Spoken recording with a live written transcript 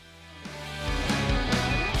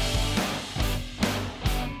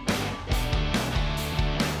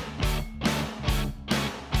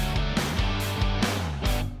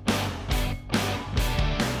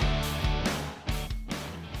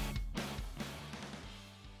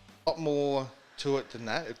lot more to it than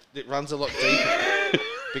that. It runs a lot deeper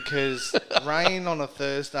because rain on a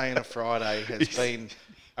Thursday and a Friday has been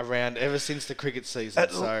around ever since the cricket season.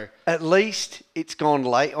 At least it's gone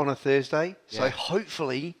late on a Thursday. So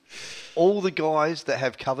hopefully all the guys that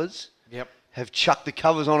have covers have chucked the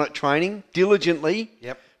covers on at training diligently.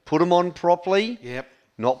 Put them on properly.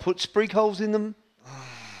 Not put sprig holes in them.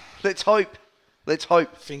 Let's hope.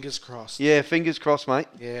 Fingers crossed. Yeah, fingers crossed, mate.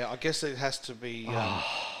 Yeah, I guess it has to be...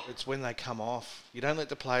 it's when they come off. You don't let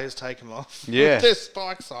the players take them off with their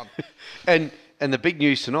spikes on. And the big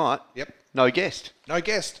news tonight, no guest. No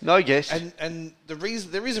guest. And there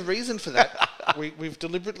is a reason for that. We've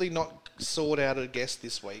deliberately not sought out a guest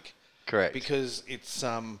this week. Correct. Because it's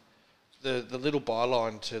the little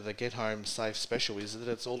byline to the Get Home Safe special is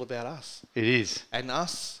that it's all about us. It is. And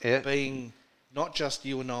us being not just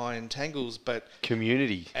you and I and Tangles, but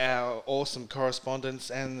community. Our awesome correspondents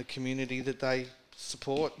and the community that they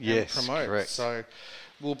support and promote. Correct. So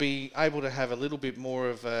we'll be able to have a little bit more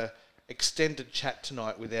of a extended chat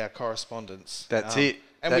tonight with our correspondents. That's it.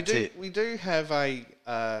 And we do have a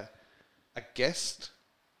guest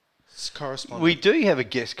correspondent. We do have a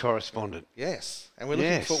guest correspondent. Yes, and we're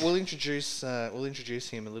looking for. We'll introduce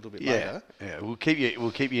him a little bit later. Yeah, we'll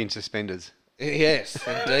keep you in suspenders. Yes,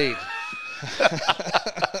 indeed.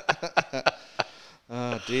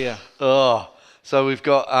 Oh dear. Oh, so we've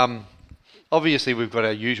got obviously we've got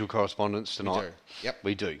our usual correspondence tonight. We do. Yep.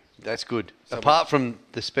 We do. That's good. So apart from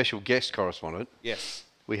the special guest correspondent, yes,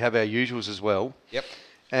 we have our usuals as well. Yep.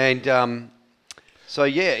 And so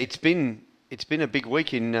it's been a big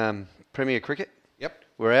week in Premier Cricket. Yep.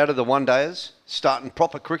 We're out of the one-dayers, starting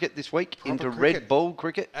proper cricket this week into red ball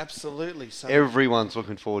cricket. Absolutely. So everyone's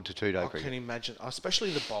looking forward to two-day cricket. I can imagine,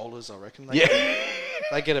 especially the bowlers, I reckon.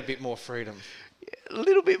 They get a bit more freedom. A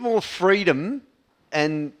little bit more freedom,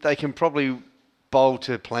 and they can probably bowl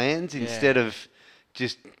to plans instead of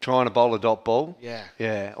just trying to bowl a dot ball.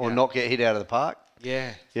 Yeah. Or not get hit out of the park.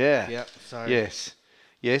 Yeah. Yeah. So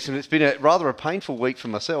Yes, and it's been rather a painful week for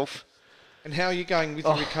myself. And how are you going with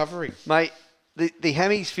your recovery? Mate, the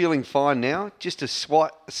hammy's feeling fine now. Just a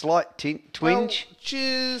slight twinge.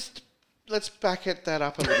 Well, let's back that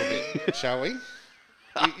up a little bit, shall we?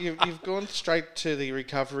 You've gone straight to the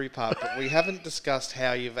recovery part, but we haven't discussed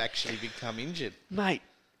how you've actually become injured. Mate,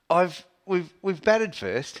 we've batted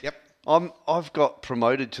first. Yep. I've got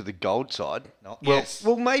promoted to the gold side.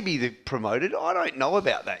 Well, maybe the promoted. I don't know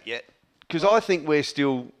about that yet because I think we're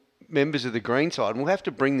still members of the green side, and we'll have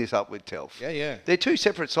to bring this up with Telf. Yeah. They're two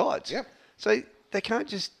separate sides. Yep. So they can't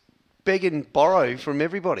just beg and borrow from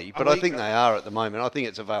everybody, but I think they are at the moment. I think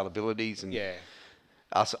it's availabilities and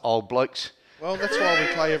us old blokes. Well, that's why we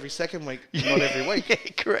play every second week, not every week.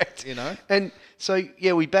 Yeah, correct. You know? And so,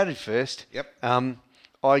 we batted first. Yep.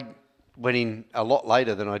 I went in a lot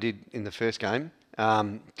later than I did in the first game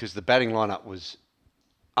because the batting lineup was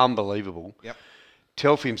unbelievable. Yep.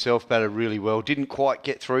 Telf himself batted really well. Didn't quite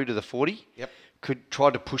get through to the 40. Yep.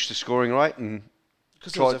 Tried to push the scoring rate and...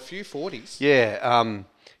 Because there was a few 40s. Yeah.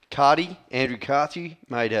 Andrew Carthy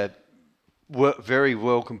made a very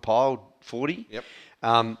well-compiled 40.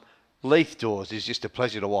 Yep. Leith Dawes is just a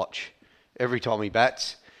pleasure to watch every time he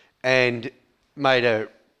bats and made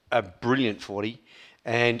a brilliant 40.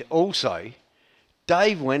 And also,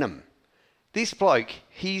 Dave Wenham. This bloke,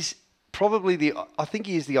 he's probably I think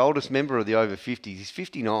he is the oldest member of the over 50s. He's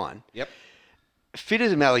 59. Yep. Fit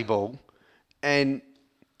as a mallee ball. And,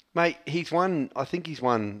 mate, he's won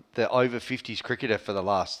the over 50s cricketer for the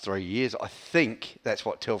last 3 years. I think that's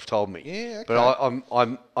what Telf told me. Yeah, okay.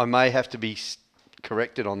 But I may have to be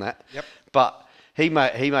corrected on that. Yep. But he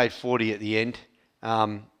made 40 at the end.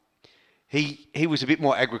 He was a bit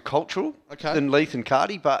more agricultural than Leith and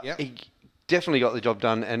Carty, but he definitely got the job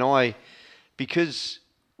done. And because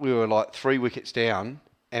we were like 3 wickets down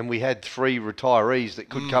and we had 3 retirees that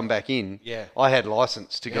could come back in, I had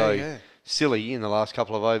licence to go silly in the last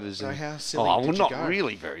couple of overs. So how silly did you go? Not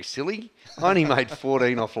really very silly. I only made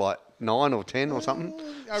 14 off like 9 or 10 or something.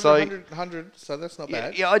 Over 100, so that's not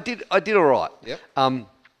bad. Yeah, I did all right. Yep.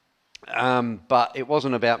 But it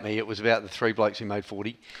wasn't about me. It was about the 3 blokes who made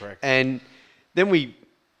 40. Correct. And then we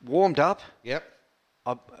warmed up. Yep.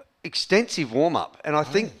 Extensive warm-up. And I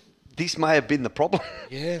think this may have been the problem.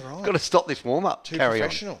 Yeah, right. Got to stop this warm-up. Too Carry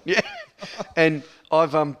professional. On. Yeah. And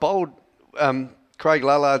I've bowled... Craig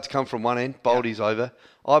Lallard's come from one end, bowled his over.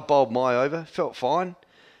 I bowled my over, felt fine,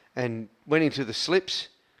 and went into the slips.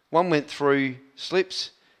 One went through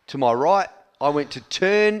slips to my right. I went to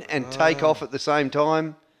turn and take off at the same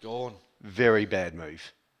time. Gone. Very bad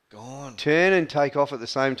move. Gone. Turn and take off at the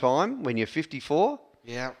same time when you're 54.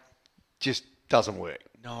 Yeah. Just doesn't work.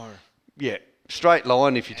 No. Yeah. straight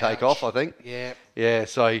line if you take off, I think. Yeah. Yeah,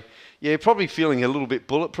 so, probably feeling a little bit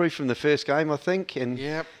bulletproof from the first game, I think. And,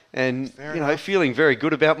 Yep. and Fair enough. feeling very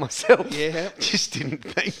good about myself. Yeah. Just didn't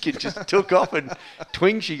think. It just took off and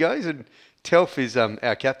twing she goes. And Telf is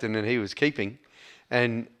our captain and he was keeping.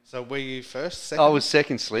 And So were you first, second? I was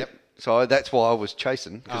second slip. Yep. So that's why I was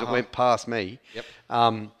chasing because it went past me. Yep.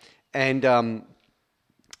 And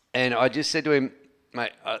I just said to him,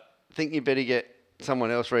 mate, I think you better get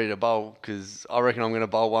someone else ready to bowl because I reckon I'm going to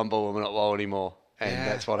bowl one ball and not bowl anymore. And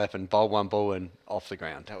that's what happened. Bowl one ball and off the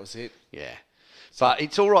ground. That was it. Yeah. But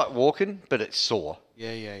it's all right walking, but it's sore.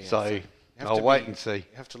 Yeah. So I'll wait and see. You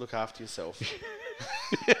have to look after yourself.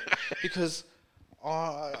 Because,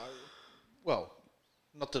 well,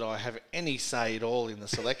 not that I have any say at all in the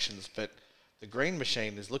selections, but the Green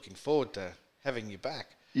Machine is looking forward to having you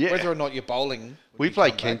back. Yeah. Whether or not you're bowling. We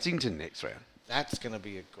play Kensington next round. That's going to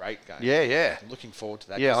be a great game. Yeah. I'm looking forward to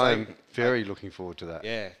that. Yeah, I'm very looking forward to that.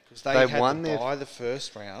 Yeah, because they had won to buy the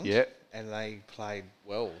first round. Yeah. And they played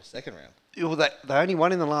well second round. Well, they only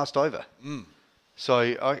won in the last over. So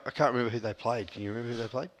I can't remember who they played. Can you remember who they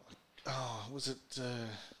played? Oh, was it...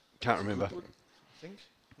 Can't remember. I think?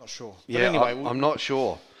 Not sure. But Yeah, anyway, I'm not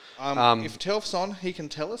sure. If Telf's on, he can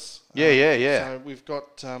tell us. Yeah. So we've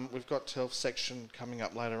got Telf's section coming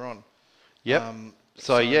up later on. Yep.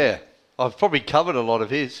 So I've probably covered a lot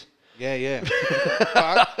of his. Yeah.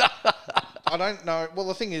 But I don't know. Well,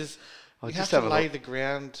 the thing is, you have to lay the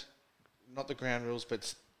ground, not the ground rules,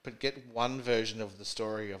 but get one version of the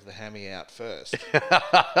story of the hammy out first.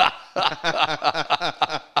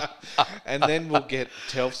 And then we'll get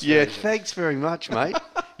Telf's version. Thanks very much, mate.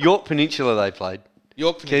 York Peninsula they played.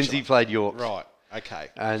 York Peninsula. Kenzie played York. Right. Okay.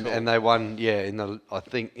 And cool. and they won, I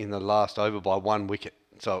think in the last over by 1 wicket.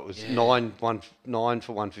 So it was 9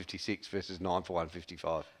 for 156 versus 9 for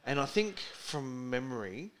 155. And I think from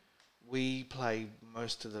memory, we play a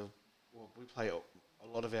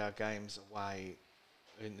lot of our games away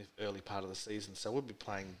in the early part of the season. So we'll be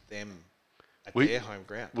playing them at their home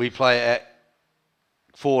ground. We play at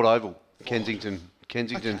Ford Oval, Kensington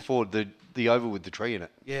Ford, the oval with the tree in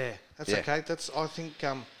it. Yeah, that's okay. I think...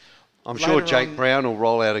 I'm sure Jake Brown will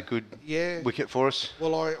roll out a good wicket for us.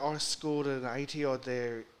 Well, I scored an 80 odd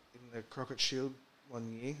there in the Crockett Shield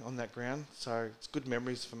one year on that ground, so it's good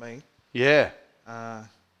memories for me. Yeah.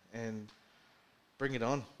 And bring it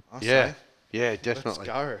on, I say. Yeah, yeah, definitely. Let's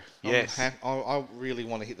go. Yes. I really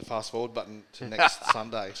want to hit the fast forward button to next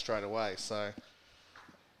Sunday straight away, so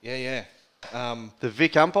yeah. The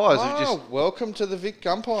Vic umpires have just... welcome to the Vic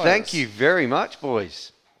umpires. Thank you very much,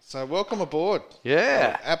 boys. So welcome aboard.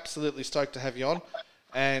 Yeah. Absolutely stoked to have you on.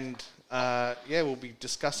 And, we'll be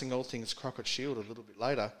discussing all things Crockett Shield a little bit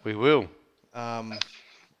later. We will. Don't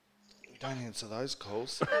answer those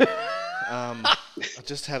calls. I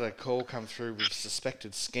just had a call come through with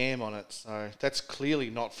suspected scam on it, so that's clearly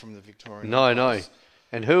not from the Victorian. No.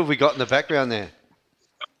 And who have we got in the background there?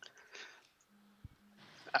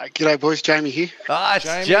 G'day, boys. Jamie here.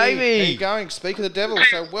 It's Jamie. How you going? Speak of the devil.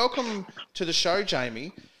 So welcome to the show,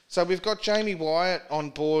 Jamie. So we've got Jamie Wyatt on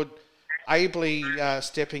board, ably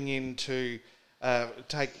stepping in to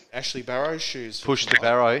take Ashley Barrow's shoes. Push the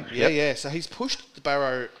Barrow. Yeah. So he's pushed the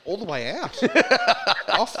Barrow all the way out.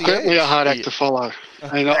 Off the Certainly edge. a hard act to follow.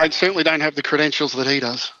 And I certainly don't have the credentials that he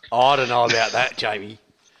does. I don't know about that, Jamie.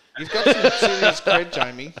 You've got some serious cred,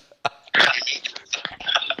 Jamie.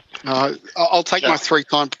 I'll take my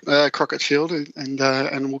 3-time Crockett Shield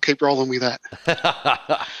and we'll keep rolling with that.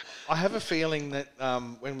 I have a feeling that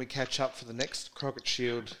when we catch up for the next Crockett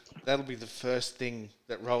Shield, that'll be the first thing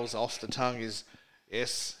that rolls off the tongue is,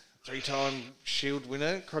 yes, 3-time Shield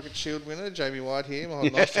winner, Crockett Shield winner, Jamie White here. Well,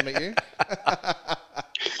 nice to meet you.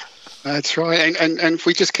 That's right. And if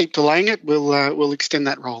we just keep delaying it, we'll extend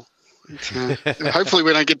that roll. Hopefully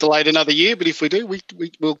we don't get delayed another year, but if we do,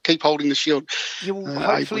 we'll keep holding the Shield. Yeah, well,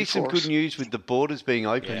 hopefully some good news with the borders being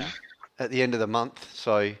open at the end of the month.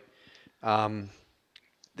 So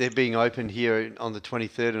they're being opened here on the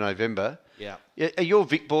 23rd of November. Yeah. Are your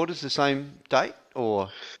Vic borders the same date or?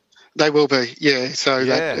 They will be, yeah. So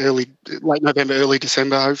that late November, early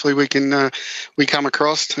December, hopefully we can we come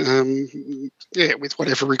across, with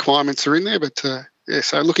whatever requirements are in there. But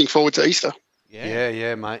so looking forward to Easter.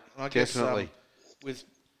 Yeah, mate. I definitely. Guess,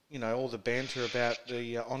 with all the banter about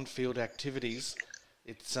the on-field activities,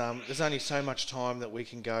 it's there's only so much time that we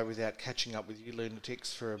can go without catching up with you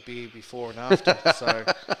lunatics for a beer before and after. So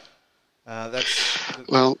that's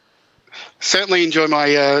certainly enjoy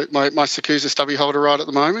my my Sakusa stubby holder right at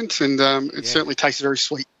the moment, and it certainly tastes very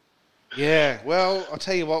sweet. Yeah, well, I'll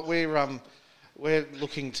tell you what, we're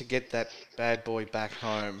looking to get that bad boy back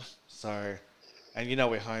home. So And you know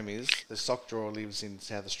where home is. The sock drawer lives in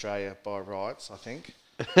South Australia by rights, I think.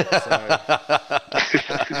 But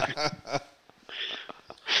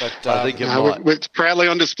I think it might. we're proudly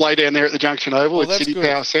on display down there at the Junction Oval Well, at that's City good.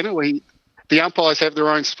 Power Centre. The umpires have their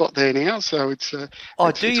own spot there now, so it's Do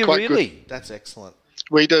it's you quite really? good. That's excellent.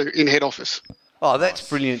 We do in head office. Oh, that's Nice.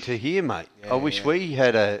 brilliant to hear, mate. Yeah, I wish yeah. we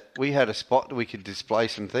had a spot that we could display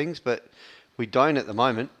some things, but we don't at the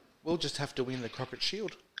moment. We'll just have to win the Crockett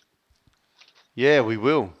Shield. Yeah, we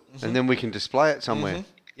will, and then we can display it somewhere. Mhm.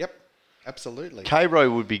 Yep, absolutely. Cairo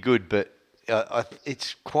would be good, but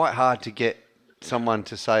it's quite hard to get someone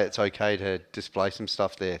to say it's okay to display some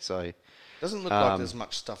stuff there. So Doesn't look like there's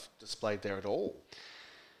much stuff displayed there at all.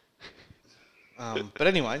 But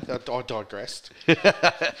anyway, I digressed.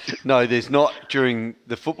 no, there's not during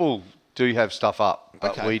the football. Do have stuff up,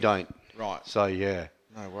 but Okay. we don't. Right, So yeah,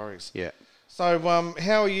 no worries. yeah. So,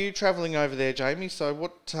 how are you travelling over there, Jamie? So,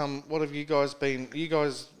 what have you guys been? Are you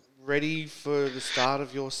guys ready for the start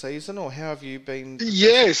of your season, or how have you been?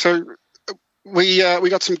 Yeah, so we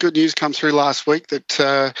got some good news come through last week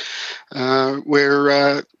that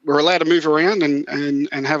we're allowed to move around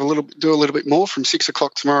and have do a little bit more from 6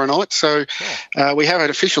 o'clock tomorrow night. So we have an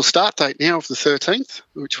official start date now of the 13th,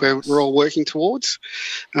 which Nice. we're all working towards.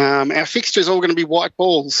 Our fixture's all going to be white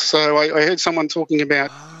balls. So I heard someone talking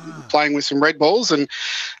about playing with some red balls, and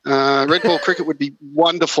red ball cricket would be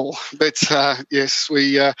wonderful. But yes,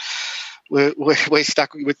 we're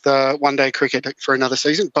stuck with one-day cricket for another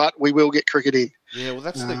season, but we will get cricket in. Yeah, well,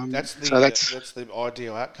 that's the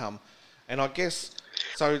ideal outcome, and I guess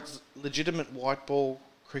so. It's legitimate white ball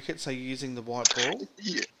cricket. So you're using the white ball.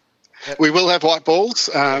 Yeah. We will have white balls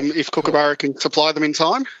if Kookaburra can supply them in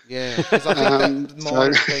time. Yeah, because I think that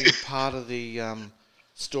might have been part of the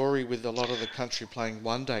story with a lot of the country playing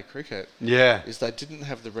one-day cricket. Yeah. Is they didn't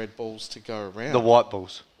have the red balls to go around. The white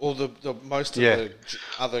balls. Or the most of the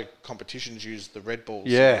other competitions use the red balls.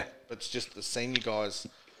 Yeah. But it's just the senior guys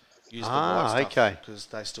use the white stuff okay. because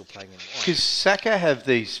they're still playing in white. Because Saka have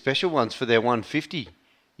these special ones for their 150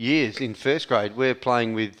 years in first grade. We're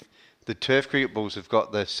playing with the turf cricket balls have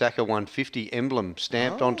got the Saka 150 emblem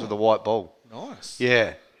stamped onto the white ball. Nice.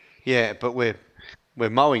 Yeah. Yeah, but we're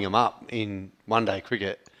mowing them up in one-day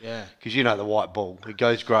cricket. Yeah. Because you know the white ball, it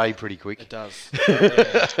goes grey pretty quick. It does.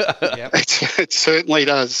 Yeah. Yep. It certainly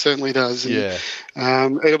does. And, Yeah.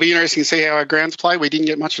 It'll be interesting to see how our grounds play. We didn't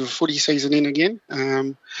get much of a footy season in again,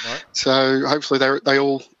 so hopefully they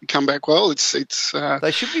all come back well. It's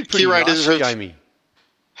They should be pretty curators lush, Jamie.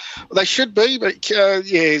 They should be, but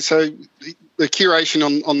yeah. So the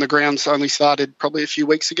curation on the grounds only started probably a few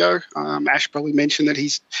weeks ago. Ash probably mentioned that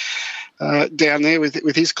he's down there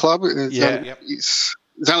with his club.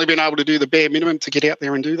 He's only been able to do the bare minimum to get out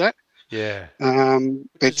there and do that. Yeah.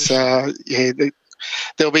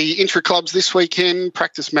 There'll be intra-clubs this weekend,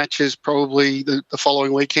 practice matches probably the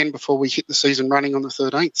following weekend before we hit the season running on the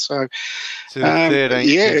 13th. So the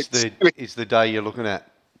 13th is the day you're looking at.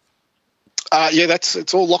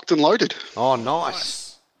 It's all locked and loaded. Oh,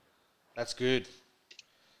 nice. That's good.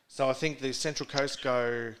 So I think the Central Coast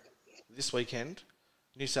go this weekend.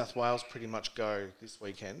 New South Wales pretty much go this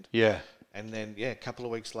weekend. Yeah. And then, a couple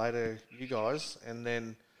of weeks later, you guys. And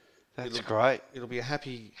then That's great. It'll be a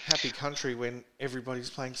happy country when everybody's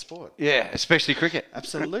playing sport. Yeah, especially cricket.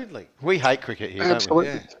 Absolutely. We hate cricket here,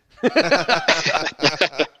 Absolutely. don't we?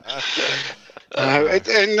 Yeah.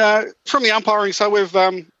 And from the umpiring, so we've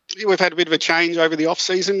had a bit of a change over the off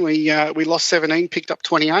season. We lost 17, picked up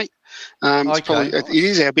 28. It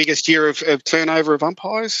is our biggest year of turnover of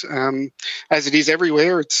umpires, as it is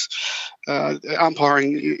everywhere. It's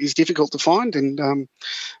umpiring is difficult to find, and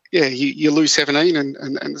you lose 17, and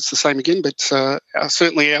it's the same again. But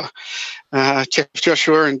certainly our Jeff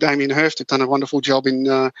Joshua and Damien Hurft have done a wonderful job in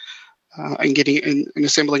getting in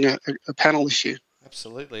assembling a panel this year.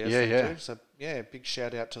 Absolutely, they do. So big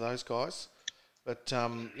shout out to those guys. But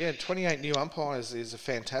 28 new umpires is a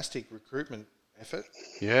fantastic recruitment effort.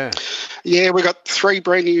 Yeah, we've got 3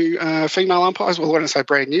 brand new female umpires. Well, when I say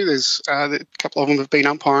brand new, there's a couple of them have been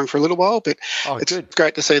umpiring for a little while, but it's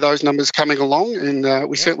great to see those numbers coming along, and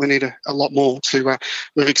we certainly need a lot more to.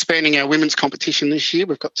 We're expanding our women's competition this year.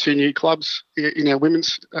 We've got 2 new clubs in our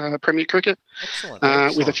women's Premier Cricket.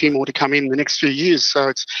 Excellent. With a few more to come in the next few years. So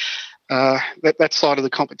it's that side of the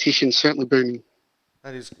competition is certainly booming.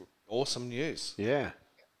 That is awesome news. Yeah,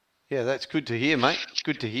 that's good to hear, mate. It's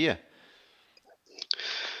good to hear.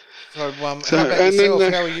 So, how about yourself?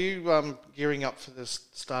 How are you gearing up for the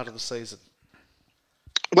start of the season?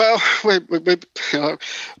 Well, we've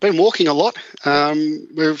been walking a lot.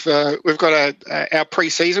 We've got our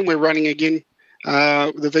pre-season. We're running again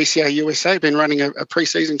the VCA USA, been running a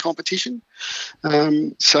pre-season competition.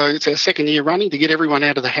 So it's our second year running to get everyone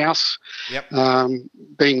out of the house. Yep.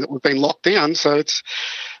 Being that we've been locked down, so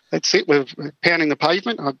that's it. We're pounding the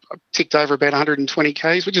pavement. I've ticked over about 120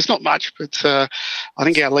 k's, which is not much, but I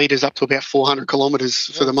think our leader's up to about 400 kilometres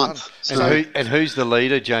for the month. So, and who's the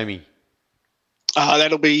leader, Jamie?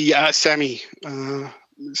 That'll be Sammy.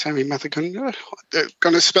 Sammy Mathacun.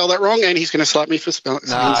 Going to spell that wrong, and he's going to slap me for spelling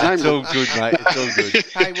his name. It's all good, mate. It's all good.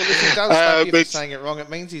 Hey, well, if he does slap you for saying it wrong, it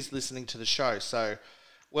means he's listening to the show. So,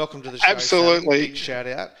 welcome to the show. Absolutely. Sammy. Big shout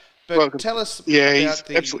out. But tell us about he's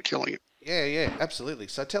absolutely killing it. Yeah, absolutely.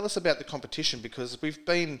 So, tell us about the competition, because we've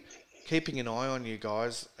been keeping an eye on you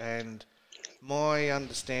guys, and my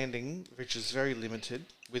understanding, which is very limited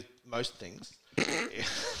with most things,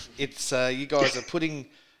 it's you guys are putting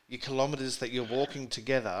your kilometres that you're walking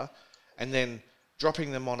together and then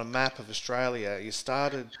dropping them on a map of Australia. You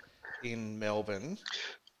started in Melbourne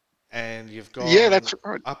and you've gone that's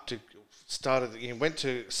right. You went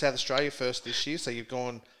to South Australia first this year, so you've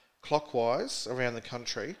gone clockwise around the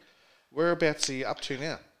country. Whereabouts are you up to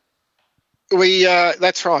now?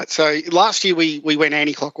 That's right. So last year we went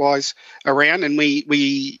anti-clockwise around, and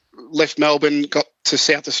we left Melbourne, got to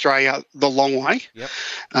South Australia the long way. Yep.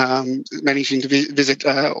 Managing to visit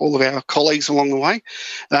all of our colleagues along the way.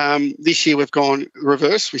 This year we've gone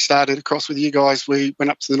reverse. We started across with you guys. We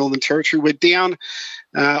went up to the Northern Territory. We're down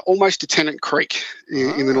almost to Tennant Creek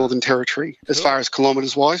in the Northern Territory. Cool. As far as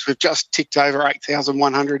kilometres wise, we've just ticked over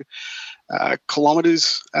 8,100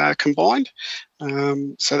 kilometres combined.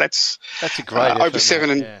 So that's a great effort,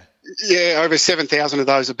 over 7,000 of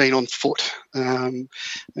those have been on foot.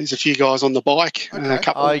 There's a few guys on the bike, a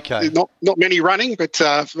couple, not many running, but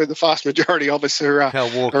for the vast majority of us are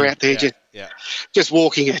out there just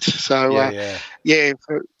walking it. So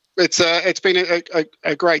it's been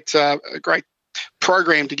a great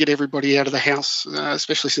program to get everybody out of the house,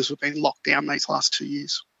 especially since we've been locked down these last 2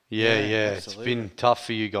 years. Yeah, it's been tough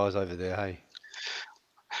for you guys over there, hey?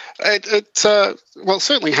 It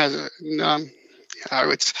certainly has.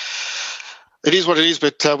 It is what it is,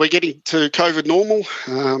 but we're getting to COVID normal.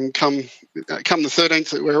 Come the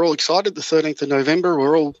 13th, we're all excited. The 13th of November,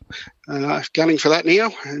 we're all gunning for that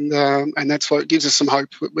now, and that's what gives us some hope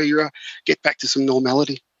that we get back to some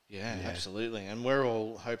normality. Yeah, absolutely, and we're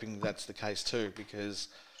all hoping that's the case too, because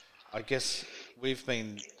I guess we've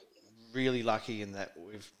been really lucky in that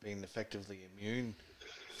we've been effectively immune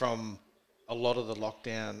from a lot of the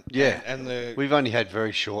lockdown. Yeah, and we've only had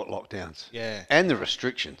very short lockdowns. Yeah, and the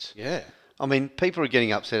restrictions. Yeah, I mean, people are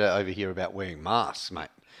getting upset over here about wearing masks, mate.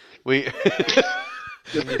 You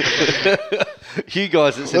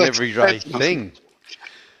guys, it's an everyday thing.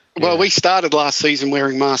 Well, we started last season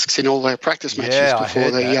wearing masks in all our practice matches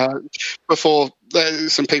before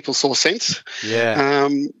some people saw sense. Yeah.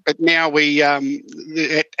 But now we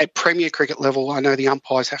at Premier cricket level, I know the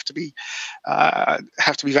umpires have to be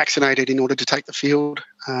vaccinated in order to take the field.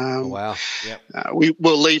 Wow. Yep. We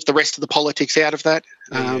will leave the rest of the politics out of that.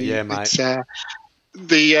 Yeah, mate.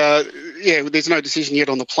 There's no decision yet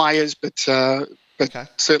on the players, but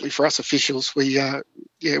certainly for us officials, we've got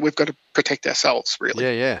to protect ourselves,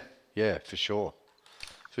 really. Yeah, for sure.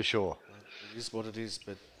 It is what it is,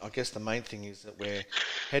 but I guess the main thing is that we're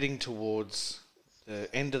heading towards the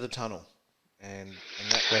end of the tunnel, and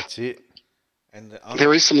that's it. And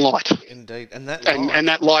there is some light, indeed, and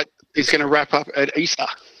that light is going to wrap up at Easter.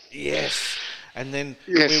 Yes, and then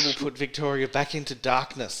we will put Victoria back into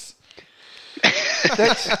darkness.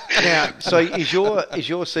 Now, so is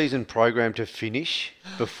your season programmed to finish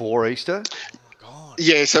before Easter? Oh,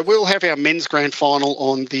 yeah, so we'll have our men's grand final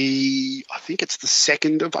on I think it's the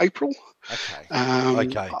 2nd of April. Okay.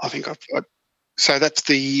 I think so that's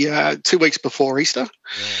the 2 weeks before Easter.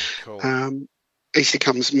 Yeah, cool. Easter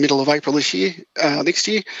comes middle of April next year.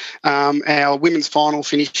 Our women's final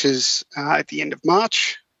finishes at the end of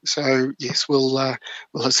March. So yes, we'll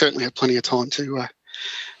certainly have plenty of time to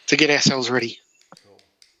get ourselves ready. Cool.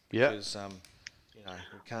 Yeah. Because we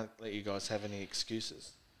can't let you guys have any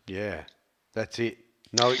excuses. Yeah, that's it.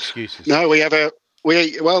 No excuses. No,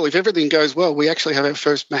 if everything goes well, we actually have our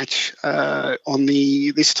first match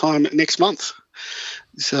this time next month.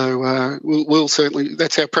 So we'll certainly,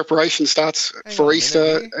 that's our preparation starts for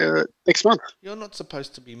Easter next month. You're not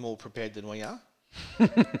supposed to be more prepared than we are.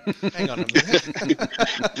 Hang on a minute.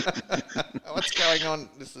 What's going on?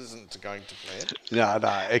 This isn't going to plan. No,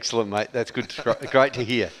 excellent, mate. That's good. Great to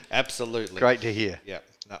hear. Absolutely. Great to hear. Yeah,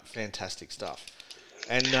 fantastic stuff.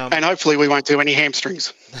 And hopefully we won't do any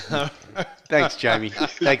hamstrings. Thanks, Jamie.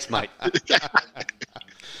 Thanks, mate.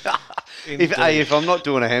 If I'm not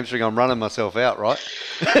doing a hamstring, I'm running myself out, right?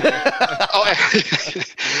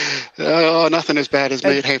 Oh, nothing as bad as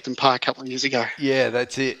me at Hampton Park a couple of years ago. Yeah,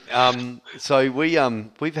 that's it. So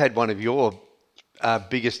we've had one of your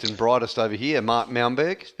biggest and brightest over here. Mark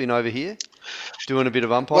Malmberg's been over here doing a bit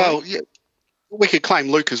of umpiring. Well, yeah, we could claim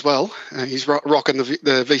Luke as well. He's rocking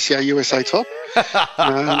the VCA USA top.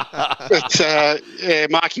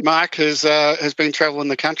 Marky Mark has been travelling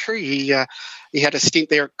the country. He had a stint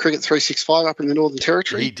there at Cricket 365 up in the Northern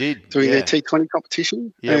Territory. He did doing their T20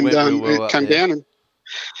 competition, and it came down and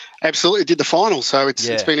absolutely did the final. So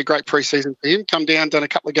it's been a great pre-season for him. Come down, done a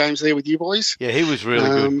couple of games there with you boys. Yeah, he was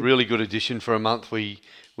really good addition for a month. We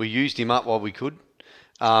used him up while we could.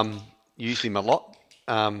 Used him a lot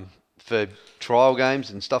for trial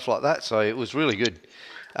games and stuff like that. So it was really good.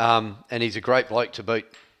 And he's a great bloke to beat.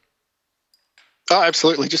 Oh,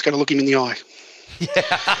 absolutely. Just got to look him in the eye.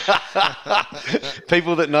 Yeah.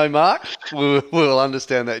 People that know Mark will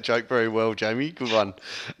understand that joke very well, Jamie. Good one.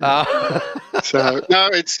 So no,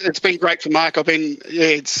 it's been great for Mark. I've been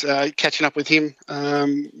catching up with him,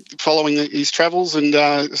 following his travels, and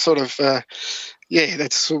we've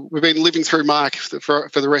been living through Mark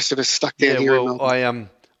for the rest of us stuck down here. Well,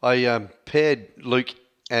 I paired Luke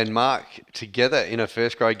and Mark together in a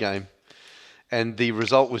first grade game, and the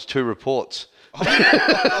result was 2 reports.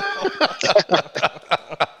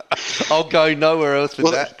 I'll go nowhere else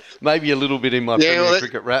with that. Maybe a little bit in my Premier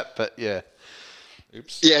Cricket rap, but yeah.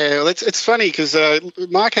 Oops. Yeah, well, it's funny because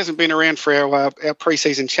Mark hasn't been around for our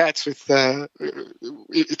pre-season chats with for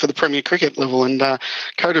the Premier Cricket level, and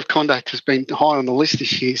code of conduct has been high on the list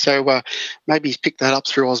this year. So maybe he's picked that up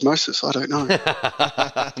through osmosis. I don't know.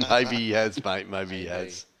 Maybe he has, mate. Maybe he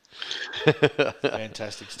has.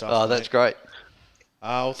 Fantastic stuff. Oh, that's great.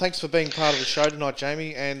 Well, thanks for being part of the show tonight,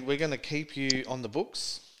 Jamie, and we're going to keep you on the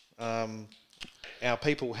books. Our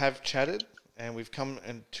people have chatted, and we've come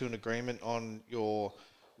to an agreement on your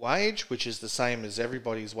wage, which is the same as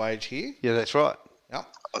everybody's wage here. Yeah, that's right. Yep.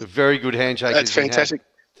 A very good handshake. That's fantastic.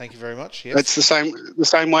 Thank you very much. Yes. It's the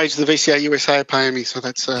same wage the VCA USA are paying me, so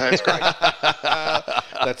that's great.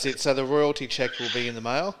 That's it. So the royalty check will be in the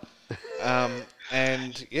mail.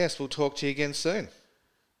 And yes, we'll talk to you again soon.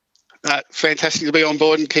 Fantastic to be on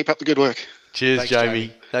board and keep up the good work. Cheers, thanks,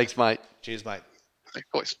 Jamie. Thanks, mate. Cheers, mate. Thanks,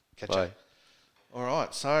 boys. Catch up. All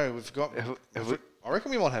right, so we've got... I reckon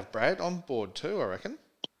we might have Brad on board too, I reckon.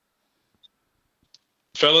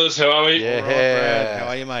 Fellas, how are we? Yeah. All right, Brad. How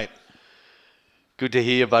are you, mate? Good to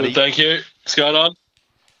hear you, buddy. Good, thank you. What's going on?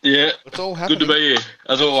 Yeah. It's all happening. Good to be here,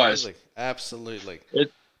 as always. Absolutely.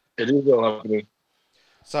 It is all happening.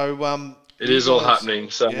 So... it is all happening.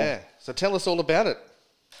 So yeah. So tell us all about it.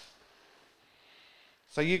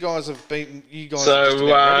 So you guys have been... ready,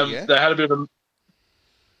 yeah? They had a bit of a...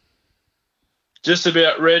 Just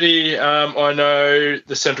about ready. I know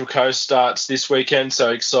the Central Coast starts this weekend,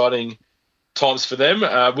 so exciting times for them.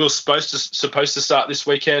 We were supposed to start this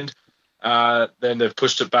weekend. Then they've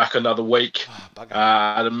pushed it back another week.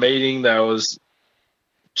 At a meeting, there was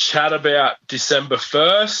chat about December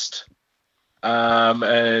 1st,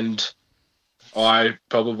 and I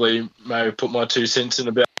probably maybe put my 2 cents in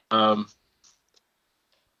about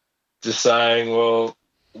just saying, well,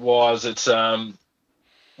 why is it up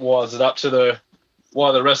to why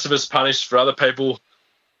are the rest of us punished for other people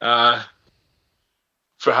for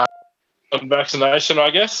having vaccination,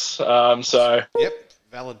 I guess. So yep,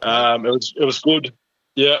 valid. It was good.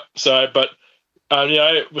 Yeah. So, but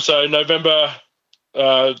so November.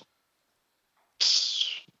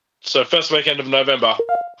 So first weekend of November,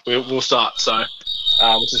 we'll start. So,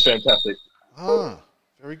 which is fantastic. Ah,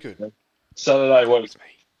 very good. Saturday week.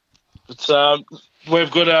 It's we're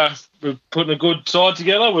putting a good side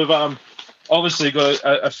together. We've obviously got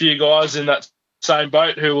a few guys in that same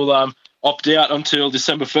boat who will opt out until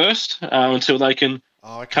December 1st until they can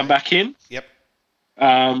come back in. Yep.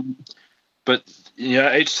 But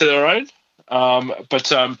each to their own.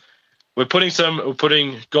 But we're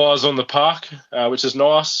putting guys on the park, which is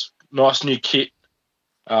nice. Nice new kit,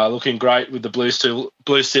 looking great with the blue steel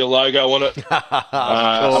logo on it,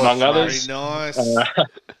 among others. Very nice.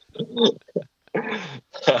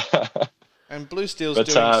 And Blue Steel's doing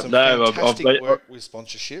some fantastic work with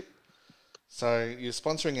sponsorship. So you're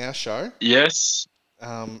sponsoring our show. Yes.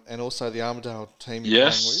 And also the Armidale team you're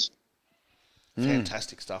playing with.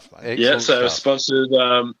 Fantastic stuff, mate. Excellent so stuff. Sponsored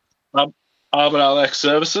Armidale X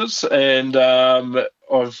Services, and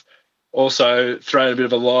I've also thrown a bit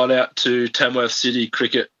of a line out to Tamworth City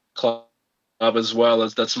Cricket Club as well,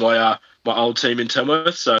 as that's my old team in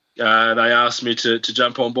Tamworth. So they asked me to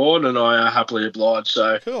jump on board, and I happily obliged.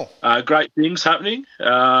 So cool. Great things happening.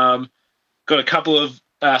 Got a couple of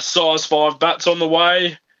size 5 bats on the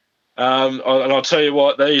way. And I'll tell you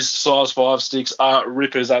what, these size 5 sticks are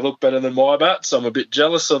rippers. They look better than my bats. I'm a bit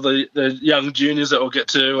jealous of the young juniors that will get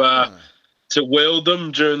to wield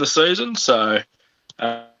them during the season. So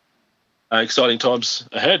exciting times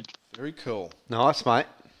ahead. Very cool. Nice, mate.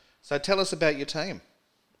 So tell us about your team.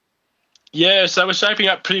 Yeah, so we're shaping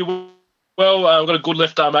up pretty well. We've got a good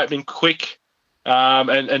left arm opening quick,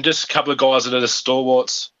 and just a couple of guys that are the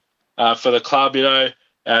stalwarts for the club.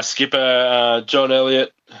 Skipper John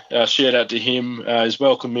Elliott, shout out to him. He's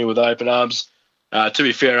welcomed me with open arms. To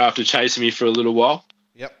be fair, after chasing me for a little while.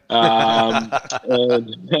 Yep.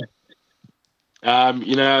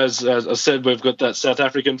 As I said, we've got that South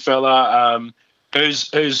African fella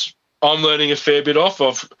who's I'm learning a fair bit off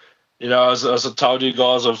of. As I told you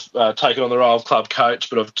guys, I've taken on the role of club coach,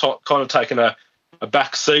 but I've kind of taken a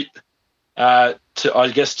back seat to, I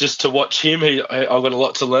guess, just to watch him. I've got a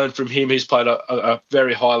lot to learn from him. He's played a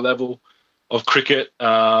very high level of cricket,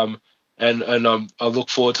 and I look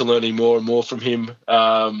forward to learning more and more from him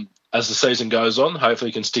as the season goes on. Hopefully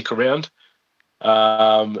he can stick around.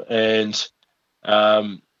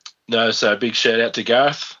 So a big shout out to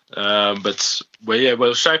Gareth. But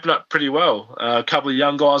we're shaping up pretty well. A couple of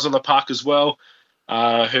young guys on the park as well,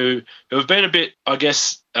 who have been a bit, I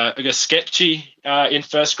guess sketchy in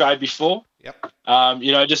first grade before. Yep.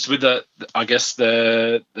 Just with the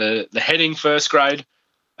heading first grade,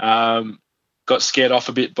 got scared off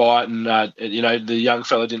a bit by it, and the young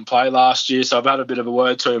fella didn't play last year, so I've had a bit of a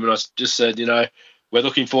word to him, and I just said, we're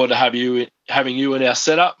looking forward to having you in our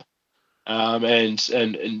setup.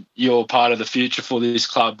 And you're part of the future for this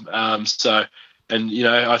club. I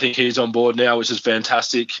think he's on board now, which is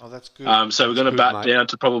fantastic. Oh, that's good. So we're going to bat down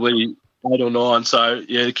to probably 8 or 9. So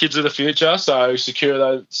yeah, the kids are the future. So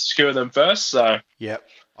secure them first. So yep.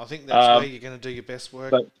 I think that's where you're going to do your best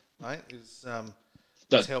work, mate. Is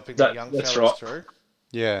helping the young fellas through.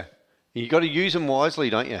 Yeah, you got to use them wisely,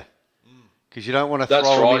 don't you? Because you don't want to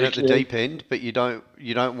throw them in at the deep end, but you don't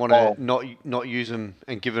want to not use them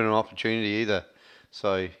and give them an opportunity either.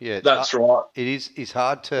 So yeah, that's right. It's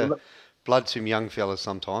hard to blood some young fellas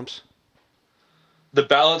sometimes. The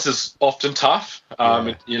balance is often tough.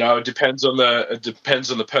 It depends on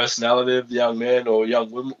the personality of the young man or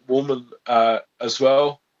young woman as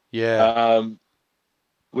well. Yeah.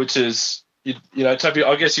 Which is Toby,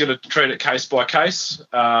 I guess you're going to treat it case by case.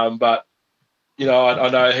 But I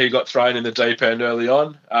know he got thrown in the deep end early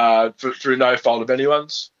on through no fault of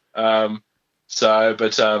anyone's. We're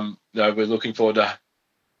looking forward to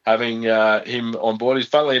having him on board.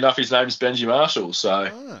 Funnily enough, his name's Benji Marshall.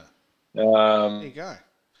 So there you go.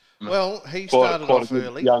 Well, he started off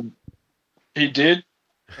early. He did,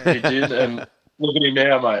 and look at him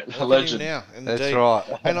now, mate. A legend. Now, that's right.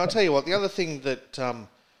 And I'll tell you what, the other thing that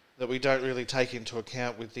we don't really take into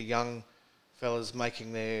account with the young fellas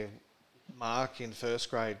making their mark in first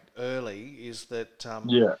grade early is that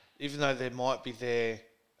even though they might be there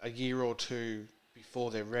a year or two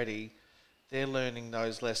before they're ready, they're learning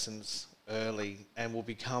those lessons early and will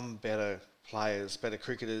become better players, better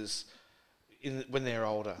cricketers when they're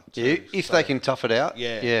older too. If they can tough it out.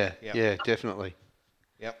 Yeah, definitely.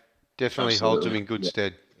 Yep. Definitely holds them in good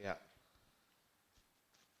stead. Yeah.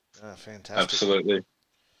 Oh, fantastic. Absolutely.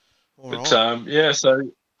 All right.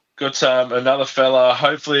 So got another fella.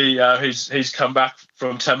 Hopefully, he's come back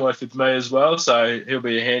from Tamworth with me as well, so he'll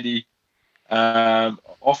be a handy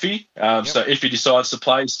offie. So if he decides to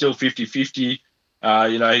play, he's still 50-50.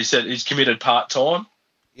 He said he's committed part time.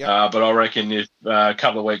 But I reckon if a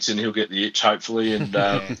couple of weeks in, he'll get the itch, hopefully, and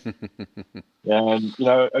a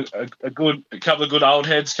couple of good old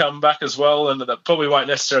heads come back as well, and that probably won't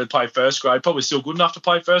necessarily play first grade. Probably still good enough to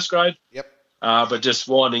play first grade. Yep. But just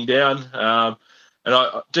winding down.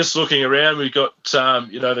 And just looking around, we've got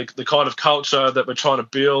the kind of culture that we're trying to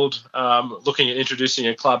build. Looking at introducing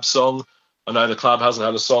a club song. I know the club hasn't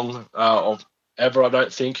had a song ever, I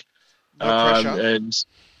don't think. No pressure.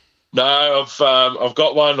 No, I've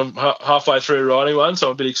got one. I'm halfway through writing one, so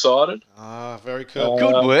I'm a bit excited. Ah, very cool.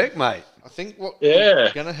 Good work, mate. I think what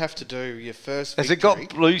you're going to have to do, your first Has victory... it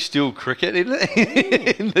got Blue Steel Cricket in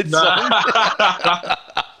it? in the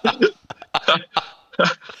song?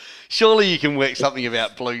 Surely you can work something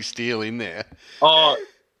about Blue Steel in there. Oh,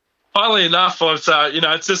 funnily enough,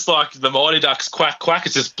 it's just like the Mighty Ducks quack, quack.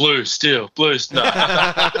 It's just blue, steel, blue. No.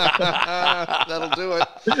 That'll do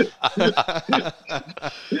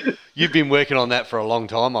it. You've been working on that for a long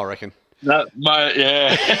time, I reckon. No, mate,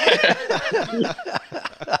 yeah.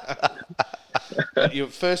 Your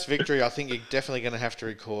first victory, I think you're definitely going to have to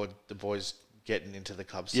record the boys getting into the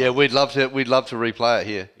club. Yeah, we'd love to replay it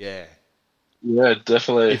here. Yeah. Yeah,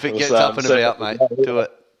 definitely. If it gets up and about, mate, do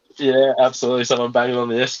it. Yeah, absolutely. Someone banging on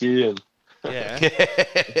the esky and Yeah,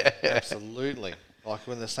 absolutely. Like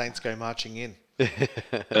when the Saints go marching in.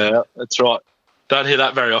 yeah, that's right. Don't hear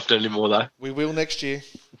that very often anymore, though. We will next year.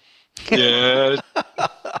 Yeah,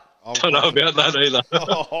 I'm don't know confident. about that either.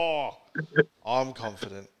 I'm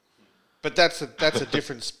confident. But that's a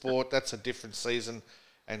different sport. That's a different season,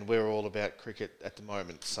 and we're all about cricket at the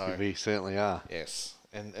moment. So We certainly are. yes,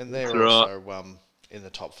 and they're That's also in the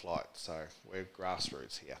top flight. So we're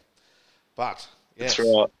grassroots here. But yes,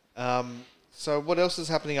 That's right. So what else is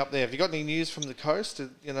happening up there? Have you got any news from the coast?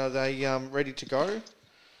 Are they ready to go?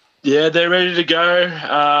 Yeah, they're ready to go.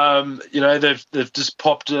 They've just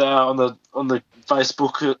popped on the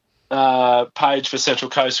Facebook page for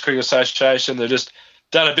Central Coast Cricket Association. They've just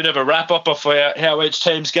done a bit of a wrap up of how each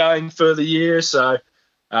team's going for the year. So,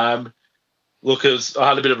 I had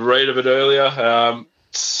a bit of a read of it earlier.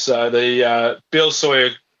 So the Bill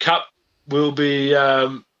Sawyer Cup will be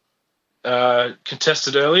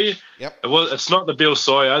contested early. Yep. It's not the Bill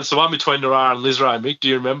Sawyer. It's the one between Narara and Lisray. Mick, do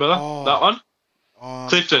you remember that one?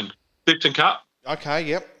 Clifton Cup. Okay.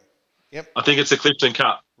 Yep. I think it's the Clifton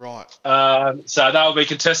Cup. Right. So that will be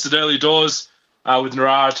contested early doors with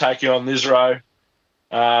Narara taking on Lisray.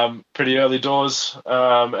 Pretty early doors,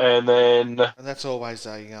 and that's always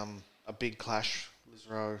a big clash,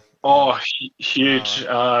 Lisro. Huge,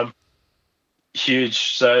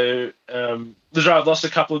 huge. So Lisray have lost a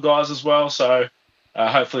couple of guys as well. So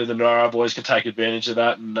hopefully the Narara boys can take advantage of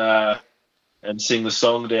that and sing the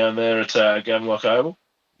song down there at Gamlock Oval.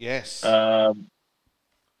 Yes.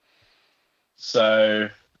 So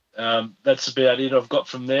that's about it I've got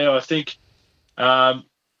from there. I think I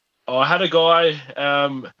had a guy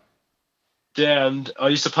down. I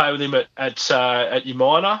used to play with him at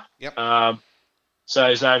Umina. Yep. So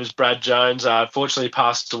his name is Brad Jones. Unfortunately,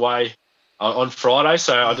 passed away on Friday.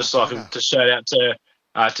 So I just like him to shout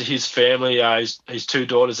out to his family, his two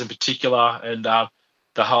daughters in particular, and the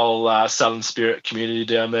whole Southern Spirit community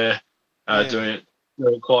down there doing it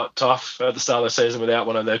quite tough at the start of the season without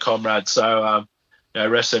one of their comrades. So,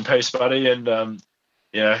 rest in peace, buddy. And,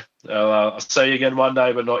 I'll see you again one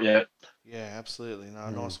day, but not yet. Yeah, absolutely. No,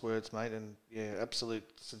 nice words, mate. And, absolute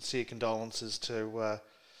sincere condolences to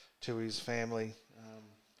his family.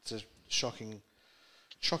 It's a shocking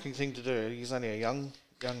thing to do. He's only a young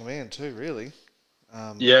man too, really.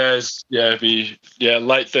 Be late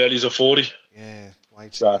 30s or 40. Yeah, way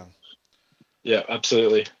too young. Yeah,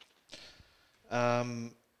 absolutely.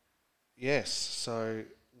 Yes, so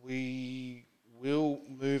we will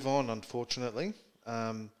move on, unfortunately.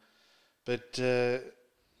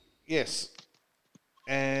 Yes.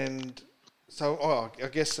 And so, I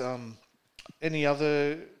guess, any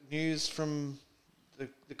other news from the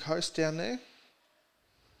coast down there?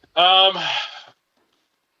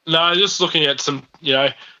 No, just looking at some,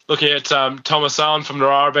 Thommo from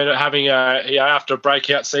Narara having after a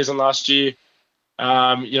breakout season last year,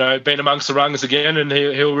 been amongst the rungs again, and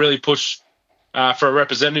he'll really push for a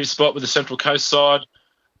representative spot with the Central Coast side.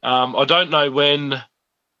 I don't know when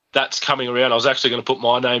that's coming around. I was actually going to put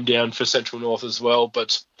my name down for Central North as well,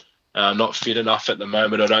 but not fit enough at the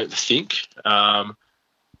moment, I don't think.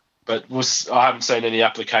 But I haven't seen any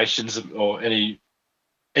applications or any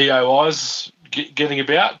EOIs getting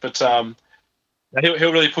about, but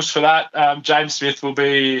he'll really push for that. James Smith will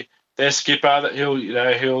be their skipper. That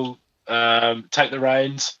he'll take the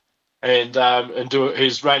reins and do it.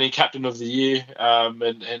 He's reigning captain of the year,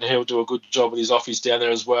 and he'll do a good job with his office down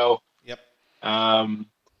there as well. Yep.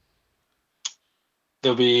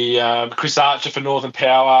 There'll be Chris Archer for Northern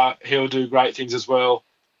Power. He'll do great things as well.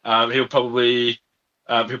 He'll probably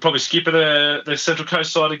skip the Central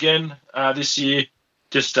Coast side again this year.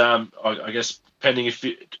 Just I guess pending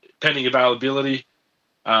availability,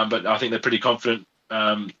 but I think they're pretty confident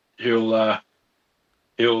he'll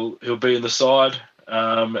be in the side.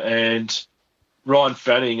 And Ryan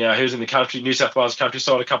Fanning, he was in the New South Wales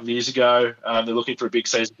countryside a couple of years ago. They're looking for a big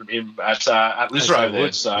season from him at Lisray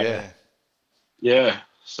there. So yeah.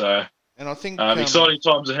 So and I think exciting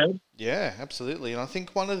times ahead. Yeah, absolutely. And I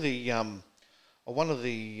think one of the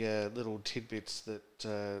little tidbits that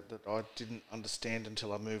I didn't understand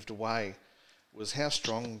until I moved away was how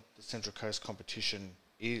strong the Central Coast competition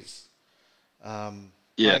is.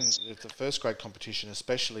 Yes. The first grade competition,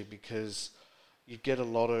 especially because you get a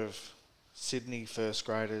lot of Sydney first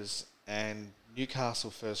graders and Newcastle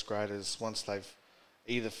first graders once they've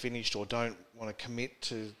either finished or don't want to commit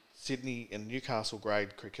to Sydney and Newcastle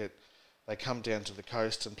grade cricket. They come down to the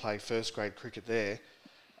coast and play first grade cricket there.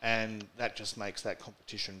 And that just makes that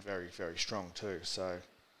competition very, very strong too. So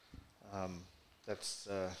that's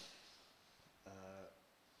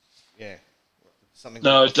yeah, something.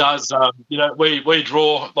 No, it does. We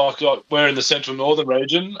draw like we're in the central northern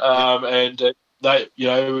region, and they,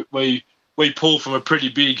 we pull from a pretty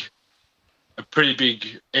big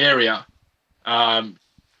area.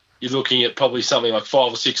 You're looking at probably something like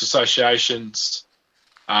 5 or 6 associations.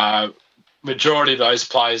 Majority of those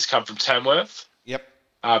players come from Tamworth. Yep.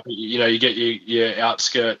 But, you get your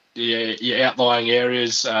outskirt, your outlying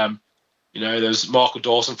areas. There's Michael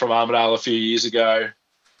Dawson from Armidale a few years ago,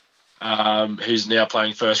 who's now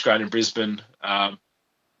playing first grade in Brisbane.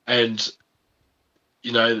 And,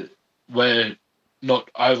 we're not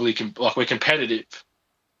overly we're competitive,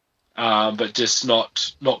 but just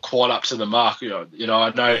not quite up to the mark. I know.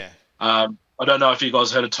 Yeah. I don't know if you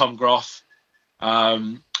guys heard of Tom Groth.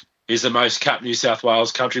 He's the most capped New South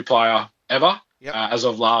Wales country player ever, as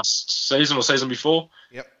of last season or season before.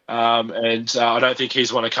 Yep. And I don't think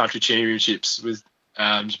he's won a country championships with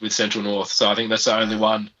Central North. So I think that's the only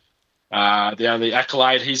one, the only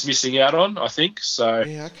accolade he's missing out on, I think. So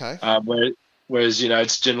Yeah. Okay. Whereas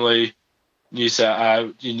it's generally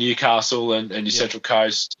Newcastle and your Central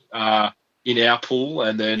Coast in our pool,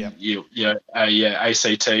 and then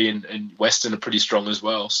ACT and Western are pretty strong as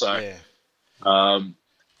well. So. Yeah.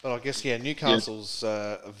 But I guess Newcastle's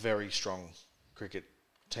a very strong cricket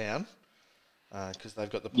town because they've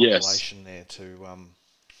got the population there to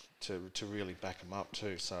really back them up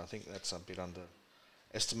too. So I think that's a bit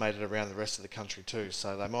underestimated around the rest of the country too.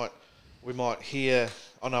 So we might hear.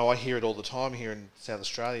 I know I hear it all the time here in South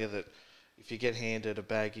Australia that if you get handed a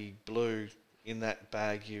baggy blue, in that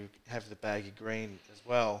bag you have the baggy green as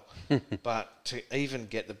well. But to even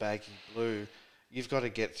get the baggy blue, you've got to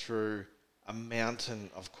get through a mountain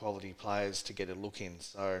of quality players to get a look in.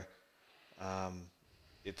 So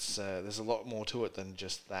it's there's a lot more to it than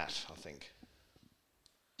just that, I think.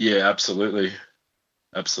 Yeah, absolutely.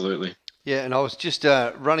 Yeah, and I was just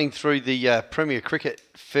running through the Premier Cricket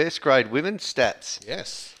first grade women's stats.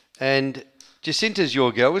 Yes. And Jacinta's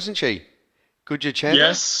your girl, isn't she? Good Chandler?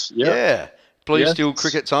 Yes. Yep. Yeah. Blue Steel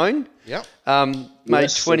Cricket's own. Yep. Made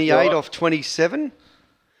 28 off 27.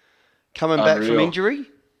 Coming back from injury.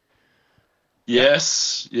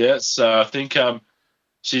 Yes. I think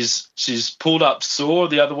she's pulled up sore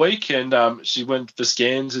the other week, and she went for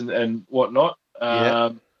scans and whatnot.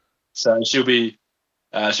 So she'll be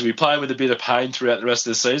playing with a bit of pain throughout the rest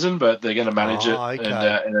of the season, but they're going to manage it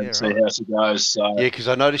and see how she goes. So because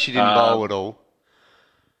I noticed she didn't bowl at all.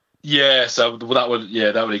 Yeah, so that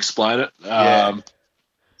would explain it. But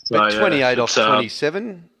 28 off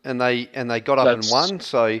 27, and they got up and won.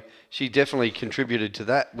 So she definitely contributed to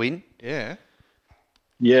that win. Yeah.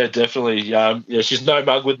 Yeah, definitely. She's no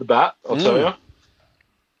mug with the bat, I'll tell you.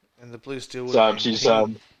 And the Blue Steel. So she's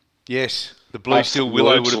yes, the Blue Steel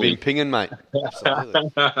Willow would have been pinging, mate.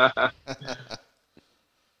 Absolutely.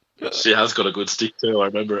 She has got a good stick too. I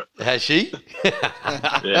remember it. Has she?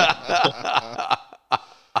 Yeah.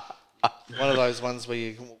 One of those ones where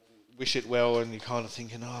you wish it well and you're kind of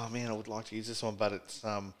thinking, oh man, I would like to use this one, but it's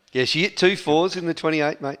Yeah, she hit 2 4s in the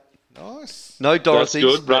 28, mate. Nice. No Dorothy's.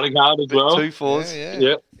 That's good. Running hard as well. 2 4s.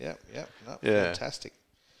 Yeah. No, fantastic.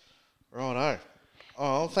 Righto.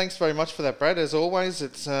 Oh, thanks very much for that, Brad. As always,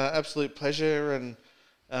 it's an absolute pleasure and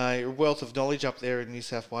a wealth of knowledge up there in New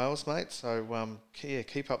South Wales, mate. So,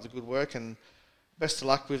 keep up the good work and best of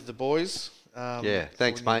luck with the boys.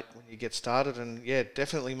 Thanks, mate. When you get started, and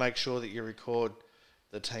definitely make sure that you record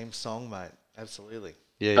the team song, mate. Absolutely.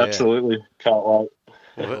 Yeah, absolutely. Can't wait.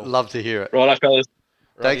 Love to hear it. Right, fellas.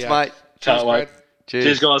 Thanks, mate. Can't wait.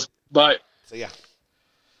 Cheers, guys. Bye. See ya.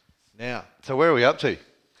 Now. So where are we up to?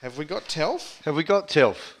 Have we got Telf?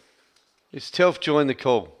 Is Telf joined the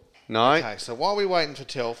call? No. Okay. So while we're waiting for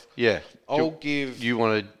Telf,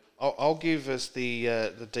 I'll give us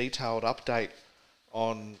the detailed update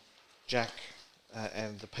on Jack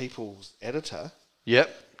and the People's editor.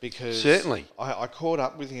 Yep. Because certainly I caught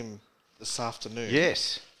up with him this afternoon.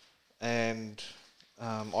 Yes. And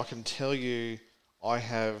I can tell you I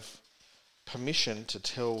have permission to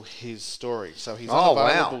tell his story. So he's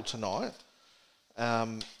unavailable tonight.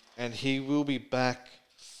 And he will be back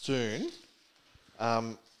soon.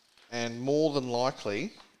 And more than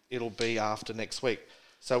likely, it'll be after next week.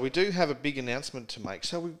 So we do have a big announcement to make.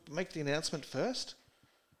 Shall we make the announcement first?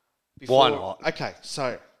 Why not? Okay,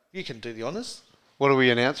 so you can do the honours. What are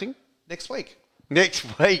we announcing? Next week.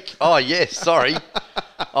 Next week? Oh, yes, sorry.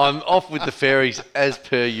 I'm off with the fairies as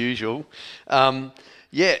per usual.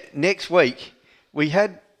 Next week we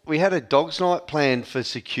had a dogs night planned for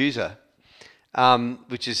Secusa,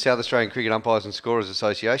 which is South Australian Cricket Umpires and Scorers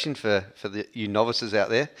Association for you novices out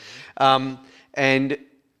there. And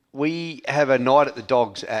we have a night at the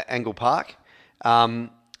Dogs at Angle Park.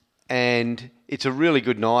 And it's a really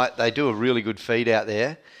good night. They do a really good feed out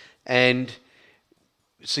there. And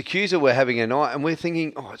Secusa were having a night, and we're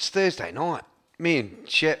thinking, it's Thursday night. Me and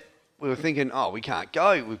Shepp, we were thinking, we can't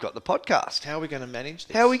go. We've got the podcast. How are we going to manage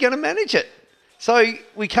this? How are we going to manage it? So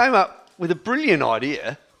we came up with a brilliant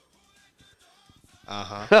idea. You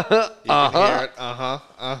can hear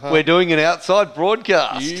it. We're doing an outside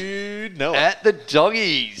broadcast. You know it. At the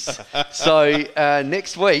Doggies. So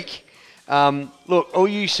next week, look, all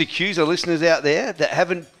you Secusa listeners out there that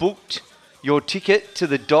haven't booked your ticket to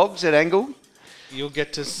the Dogs at Angle, you'll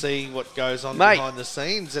get to see what goes on mate, behind the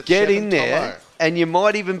scenes at get Shepp in and there, Thommo. and you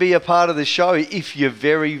might even be a part of the show if you're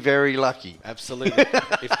very, very lucky. Absolutely.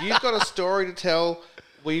 If you've got a story to tell,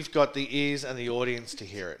 we've got the ears and the audience to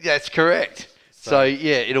hear it. That's correct. So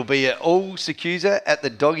yeah, it'll be at all Secusa at the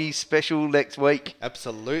Doggies special next week.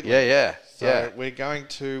 Absolutely. Yeah. So we're going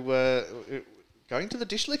to the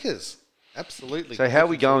Dish Lickers. Absolutely. So how are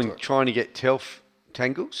we Looking forward going? to it. Trying to get Telf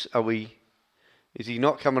Tangles? Is he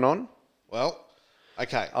not coming on? Well,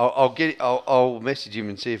 okay. I'll message him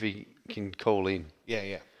and see if he can call in.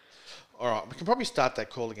 Yeah. All right, we can probably start that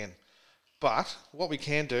call again. But what we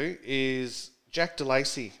can do is Jack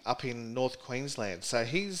DeLacy up in North Queensland. So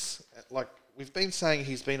he's, like we've been saying,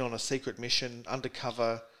 he's been on a secret mission,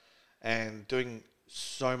 undercover, and doing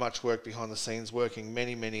so much work behind the scenes, working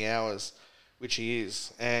many, many hours, which he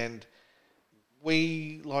is. And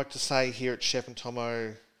we like to say here at Shepp and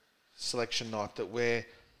Thommo Selection Night that we're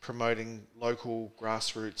promoting local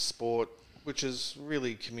grassroots sport, which is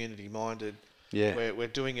really community minded. Yeah. We're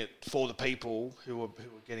doing it for the people who are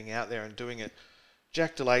getting out there and doing it.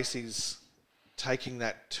 Jack DeLacy's taking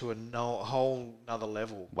that to a whole nother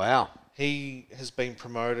level. Wow. He has been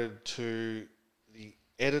promoted to the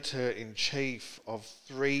editor-in-chief of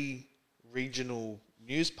 3 regional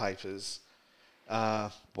newspapers.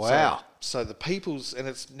 Wow. So the People's, and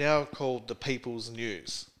it's now called the People's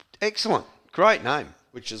News, Excellent. Great name.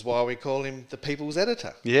 which is why we call him the People's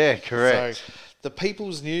Editor. Yeah, correct. So the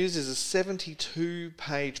People's News is a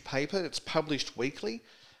 72-page paper. It's published weekly,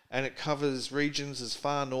 and it covers regions as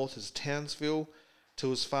far north as Townsville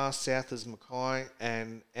to as far south as Mackay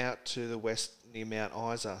and out to the west near Mount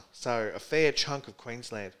Isa. So a fair chunk of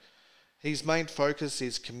Queensland. His main focus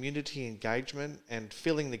is community engagement and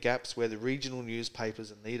filling the gaps where the regional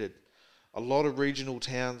newspapers are needed. A lot of regional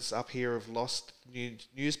towns up here have lost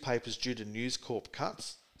newspapers due to News Corp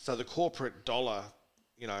cuts. So the corporate dollar,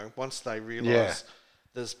 once they realise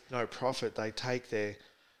there's no profit, they take their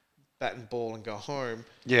bat and ball and go home.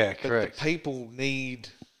 Yeah, But correct. the people need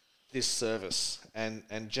this service, and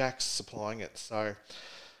Jack's supplying it. So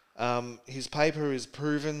his paper has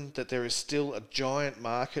proven that there is still a giant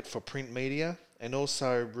market for print media and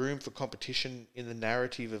also room for competition in the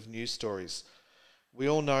narrative of news stories. We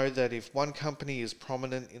all know that if one company is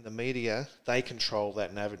prominent in the media, they control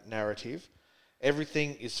that narrative.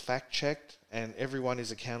 Everything is fact-checked and everyone is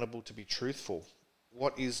accountable to be truthful.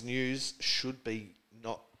 What is news should be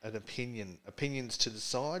not an opinion. Opinions to the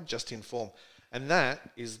side, just inform. And that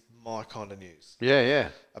is my kind of news. Yeah.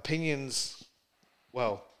 Opinions,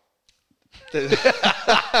 well,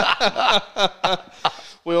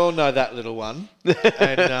 we all know that little one,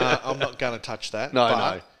 and I'm not going to touch that.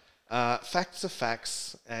 No. Facts are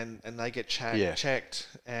facts, and they get checked.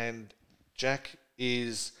 And Jack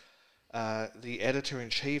is the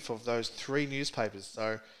editor-in-chief of those 3 newspapers.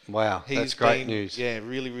 So Wow, that's great news. Yeah,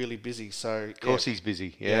 really, really busy. So Of course he's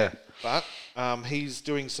busy, yeah. But he's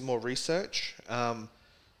doing some more research.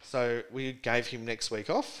 So we gave him next week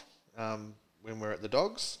off when we're at the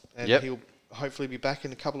Dogs, and he'll hopefully be back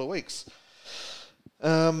in a couple of weeks.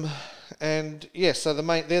 So they're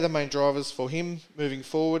the main drivers for him moving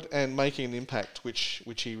forward and making an impact, which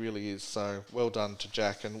he really is. So well done to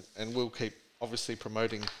Jack, and we'll keep obviously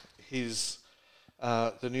promoting his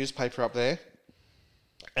the newspaper up there.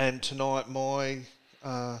 And tonight my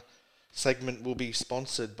segment will be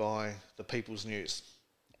sponsored by the People's News.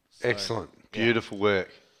 So, Excellent. Beautiful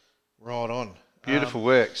work. Right on. Beautiful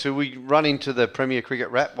work. So we run into the Premier Cricket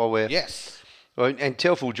wrap while we're... Yes. Well, and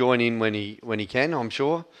Telf will join in when he can, I'm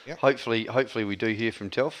sure. Yep. Hopefully we do hear from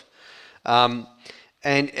Telf. And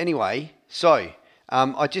anyway, so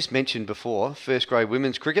I just mentioned before first grade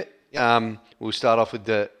women's cricket. Yep. We'll start off with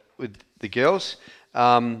the girls.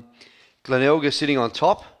 Glenelga sitting on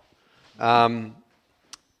top.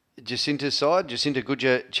 Jacinta's side, Jacinta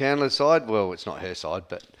Goodyer Chandler's side. Well, it's not her side,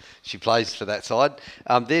 but she plays for that side.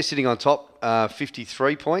 They're sitting on top,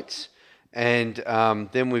 53 points. And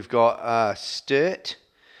then we've got Sturt,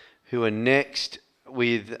 who are next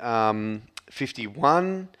with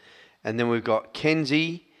 51. And then we've got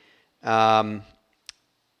Kenzie,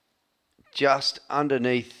 just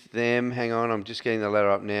underneath them. Hang on, I'm just getting the ladder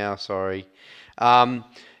up now. Sorry.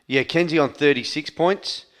 Kenzie on 36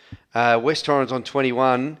 points. West Torrens on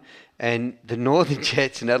 21. And the Northern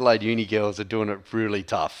Jets and Adelaide Uni Girls are doing it really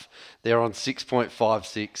tough. They're on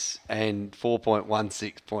 6.56 and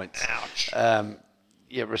 4.16 points. Ouch.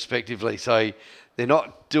 Respectively. So they're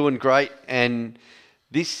not doing great. And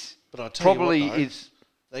this But I'll tell probably you what, though, is...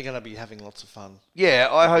 They're going to be having lots of fun. Yeah,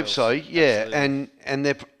 I hope so. Yeah, Absolutely. and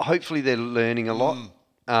they're hopefully they're learning a lot.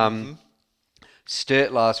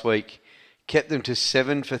 Sturt last week kept them to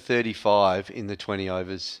 7 for 35 in the 20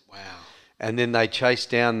 overs. Wow. And then they chased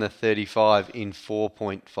down the 35 in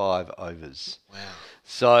 4.5 overs. Wow.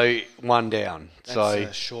 So one down. That's so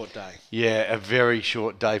a short day. yeah, a very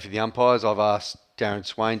short day for the umpires. I've asked Darren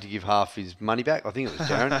Swain to give half his money back. I think it was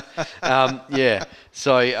Darren.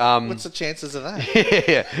 So What's the chances of that?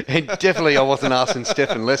 yeah, and definitely I wasn't asking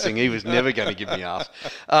Stefan Lessing. He was never going to give me half.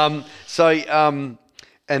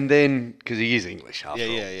 And then, because he is English after all.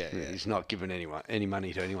 Yeah. He's not giving anyone any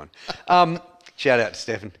money to anyone. Shout out to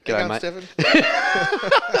Stefan. G'day, mate.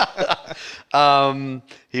 Stefan.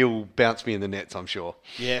 He'll bounce me in the nets, I'm sure.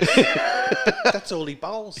 Yes. That's all he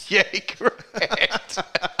bowls. Yeah, correct.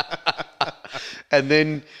 And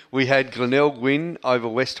then we had Glenelg win over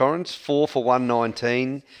West Torrens, 4 for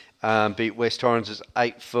 119. Beat West Torrens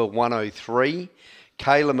 8 for 103.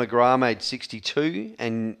 Kayla McGrath made 62.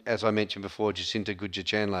 And as I mentioned before, Jacinta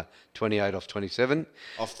Goodger-Chandler, 28 off 27.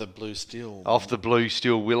 Off the blue steel. Off the blue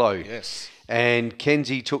steel willow. Yes. And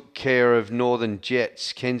Kenzie took care of Northern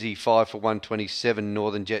Jets. Kenzie 5 for 127,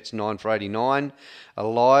 Northern Jets 9 for 89.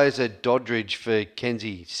 Eliza Doddridge for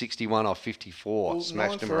Kenzie 61 off 54. Well, Smashed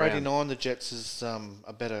 9 them for around. 89, the Jets is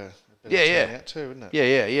a better Yeah. turnout too, isn't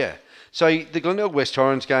it? Yeah. So the Glenelg West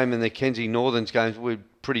Torrens game and the Kenzie Northerns games were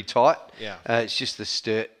pretty tight. Yeah. It's just the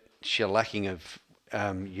Sturt shellacking of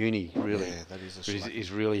uni, really. Yeah, that is a shellac.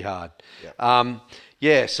 is really hard.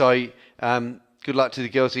 Yep. So good luck to the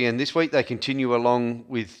girls again this week. They continue along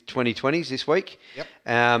with 2020s this week. Yep.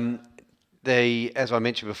 As I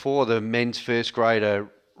mentioned before, the men's first grade are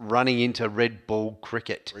running into red ball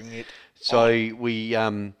cricket. Bring it So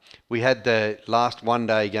on. we had the last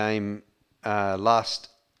one-day game last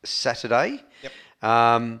Saturday. Yep.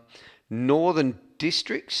 Northern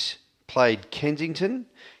Districts played Kensington.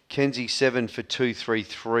 Kenzie 7 for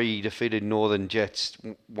 233 defeated Northern Jets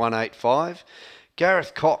 185.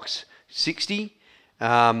 Gareth Cox 60.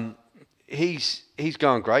 He's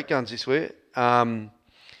going great guns this week. And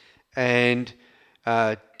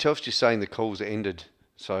Telf's just saying the calls are ended.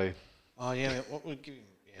 So Oh yeah. What would give him?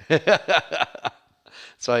 Yeah.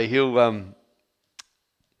 so he'll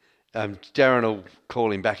Darren will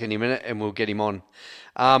call him back any minute and we'll get him on.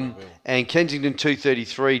 And Kensington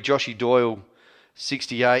 233, Joshy Doyle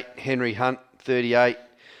 68, Henry Hunt 38.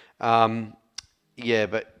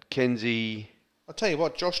 But Kenzie. I'll tell you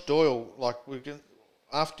what, Josh Doyle,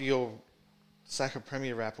 after your sack of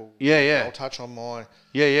Premier Rapple, Yeah. I'll touch on my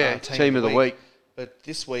Team of the week. But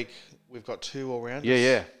this week we've got 2 all-rounders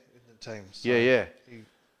Yeah. in the team. So Yeah. he-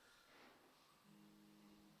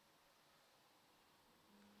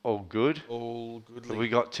 All good. all good. Have we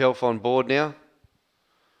got Telf on board now?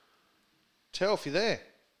 Telf, you there?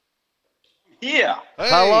 Yeah. Hey,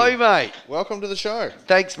 Hello, mate. welcome to the show.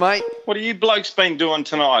 Thanks, mate. What have you blokes been doing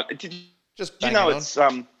tonight? Did Just you banging know on. it's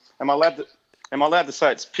am I allowed to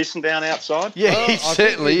say it's pissing down outside? Yeah, Well, he I think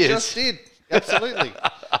certainly we is. Just did. Absolutely.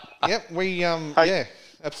 Yep. Yeah.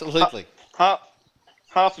 Absolutely.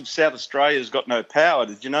 Half of South Australia's got no power.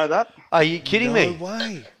 Did you know that? Are you kidding No me?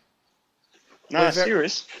 way. No, We're ve-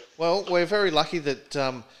 serious. Well, we're very lucky that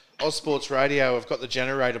Oz Sports Radio have got the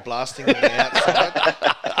generator blasting on the outside.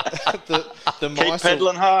 the Keep mice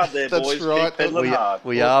peddling hard there, That's boys. right. Keep peddling hard.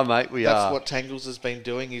 We are, mate. We That's are. what Tangles has been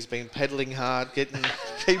doing. He's been peddling hard, keeping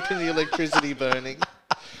the electricity burning.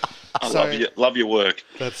 I love your work.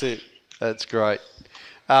 That's it. That's great.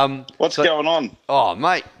 What's going on? Oh,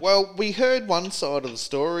 mate. Well, we heard one side of the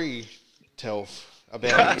story, Telf,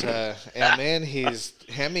 about our man, his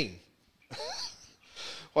Hemming.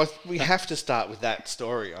 Well, we have to start with that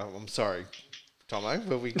story. I'm sorry, Thommo,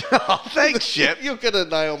 but we... Oh, thanks, Shepp. You're going to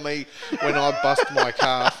nail me when I bust my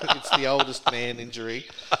calf. It's the oldest man injury.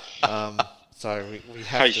 So we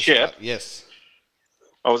have Hey, to Shepp. start. Yes.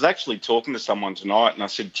 I was actually talking to someone tonight, and I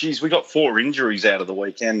said, "Geez, we got 4 injuries out of the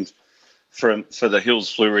weekend for the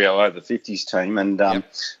Hills Flurio over 50s team." And I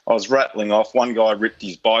was rattling off. One guy ripped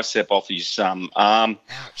his bicep off his arm.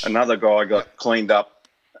 Ouch. Another guy got cleaned up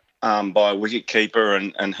by a wicket keeper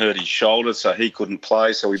and hurt his shoulder, so he couldn't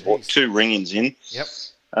play. So we brought 2 ring-ins in. Yep.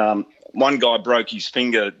 One guy broke his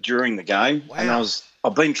finger during the game, and Wow.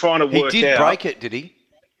 I've been trying to He work did out. break it, did he?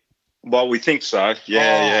 Well, we think so.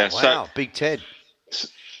 Yeah. Wow, Big Ted.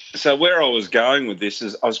 So where I was going with this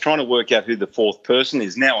is I was trying to work out who the fourth person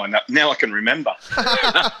is. Now I know, now I can remember.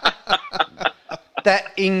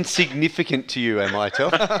 That insignificant to you, am I,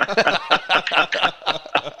 Telf?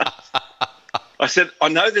 I said I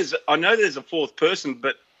know there's a fourth person,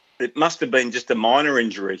 but it must have been just a minor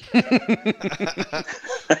injury.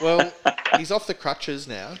 Well, he's off the crutches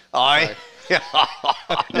now.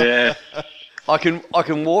 Yeah. I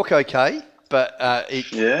can walk okay, but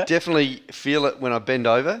definitely feel it when I bend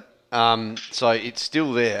over. So it's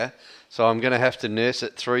still there. So I'm going to have to nurse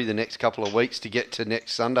it through the next couple of weeks to get to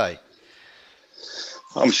next Sunday.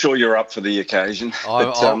 I'm sure you're up for the occasion.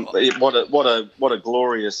 What a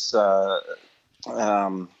glorious.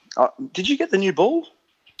 Did you get the new ball?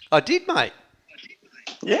 I did, mate.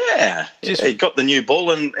 Yeah. He got the new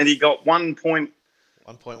ball and he got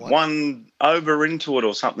 1.1 over into it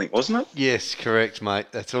or something, wasn't it? Yes, correct, mate.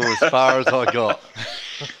 That's all as far as I got.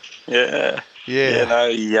 Yeah.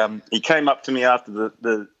 He came up to me after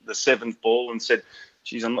the seventh ball and said,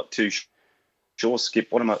 "Geez, I'm not too sure,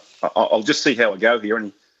 Skip. What am I? I'll just see how I go here."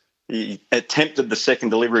 And he attempted the second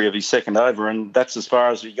delivery of his second over, and that's as far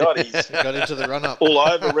as he got. He's got into the run up all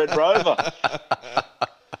over Red Rover.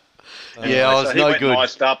 I was no good.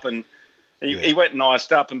 He went and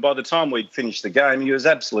iced up, and by the time we'd finished the game, he was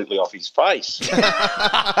absolutely off his face.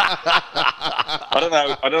 I don't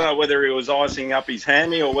know whether he was icing up his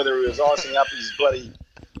hammy or whether he was icing up his bloody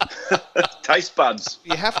taste buds.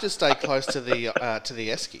 You have to stay close to the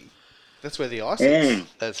esky. That's where the ice is.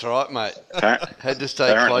 That's right, mate. Had to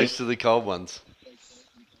stay close to the cold ones.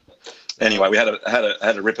 Anyway, we had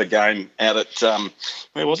a ripper game out at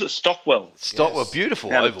where was it? Stockwell. Stockwell, yes.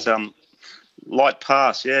 Beautiful out oval. At, Light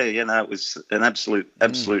Pass, it was an absolute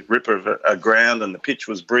ripper of a ground, and the pitch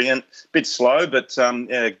was brilliant. Bit slow, but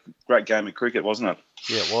great game of cricket, wasn't it?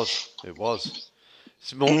 Yeah, it was.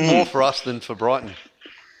 It's more for us than for Brighton.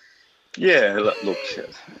 Yeah, look,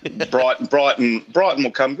 Brighton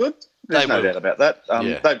will come good. There's no doubt about that.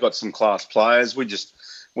 They've got some class players. We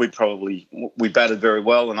batted very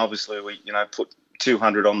well, and obviously we put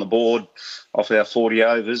 200 on the board off our 40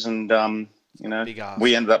 overs, and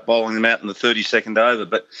we ended up bowling them out in the 32nd over.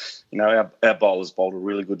 But our bowlers bowled a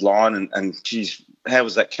really good line, and geez, how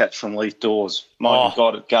was that catch from Leith Dawes? My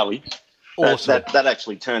God, at Gully. Awesome. That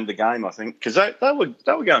actually turned the game, I think, because they were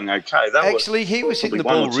going okay. He was hitting the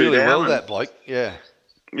ball really well, that bloke. Yeah.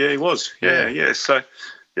 Yeah, he was. Yeah. So,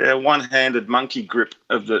 one-handed monkey grip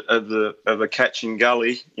of a catch in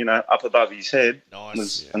Gully, up above his head,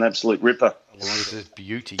 was an absolute ripper. It's a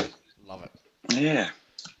beauty. Love it. Yeah.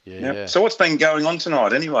 Yeah. So what's been going on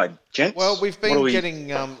tonight, anyway, gents? Well, we've been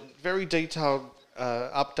getting very detailed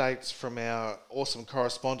updates from our awesome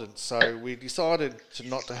correspondents. So we decided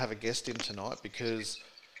not to have a guest in tonight because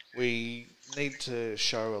we need to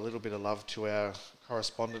show a little bit of love to our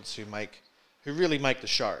correspondents who really make the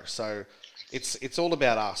show. So it's all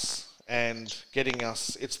about us and getting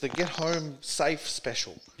us. It's the Get Home Safe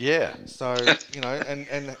special. Yeah. So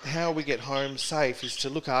and how we get home safe is to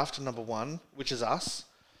look after number one, which is us.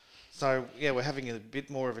 So we're having a bit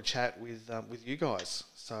more of a chat with you guys.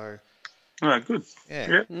 So. Oh, good.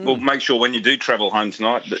 Yeah. Well, make sure when you do travel home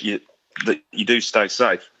tonight that you do stay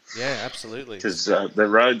safe. Yeah, absolutely. Because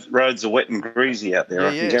the roads are wet and greasy out there.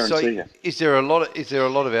 I can guarantee you. Is there a lot of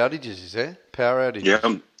outages? Is there power outages? Yeah,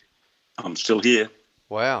 I'm still here.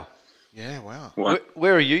 Wow. Yeah. Wow.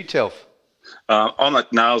 Where are you, Telf? I'm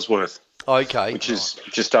at Nailsworth. Okay. Which is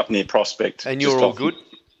just up near Prospect. And you're all good?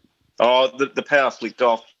 The power flicked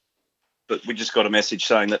off. But we just got a message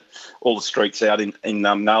saying that all the streets out in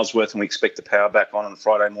Nailsworth, and we expect the power back on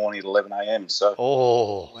Friday morning at 11 a.m. So,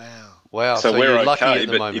 wow! So we're okay, lucky at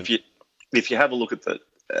the moment. If you have a look at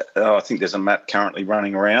I think there's a map currently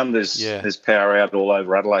running around. There's power out all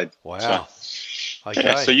over Adelaide. Wow! So,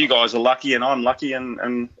 okay. So you guys are lucky, and I'm lucky,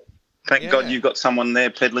 and thank God you've got someone there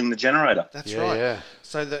peddling the generator. That's right. Yeah.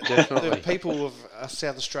 So the people of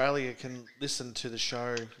South Australia can listen to the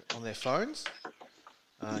show on their phones.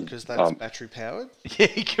 Because that's battery powered. Yeah,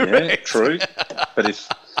 correct. Yeah, true. But if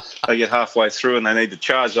they get halfway through and they need to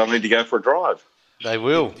charge, they'll need to go for a drive. They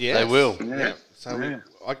will. Yes. They will. Yeah. So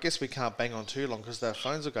I guess we can't bang on too long because their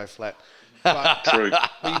phones will go flat. But true.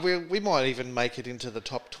 We might even make it into the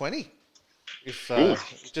top 20 if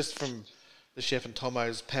just from the Shepp and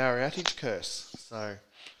Thommo's power outage curse. So.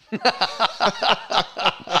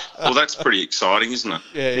 Well, that's pretty exciting, isn't it?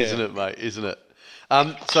 Yeah, isn't it, mate? Isn't it?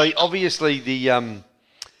 So obviously the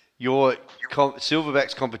your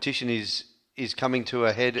Silverbacks competition is coming to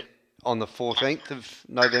a head on the 14th of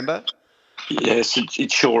November. Yes,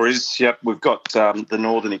 it sure is. Yep, we've got the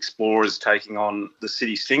Northern Explorers taking on the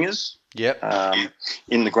City Stingers. Yep.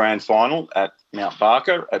 In the grand final at Mount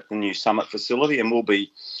Barker at the new Summit facility, and we'll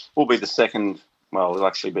be the second. Well, it'll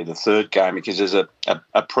actually be the third game because there's a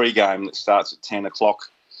pre-game that starts at 10 o'clock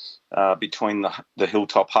between the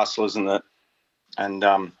Hilltop Hustlers and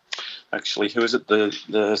actually who is it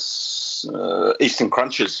the Eastern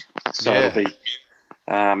Crunchers. So it'll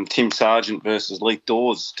be Tim Sargent versus Leith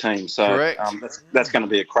Dawes team. So that's going to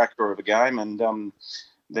be a cracker of a game, and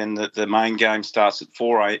then the main game starts at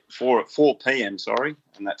 4 p.m. Sorry,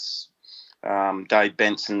 and that's Dave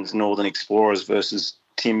Benson's Northern Explorers versus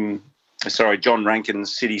John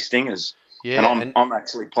Rankin's City Stingers. Yeah, and I'm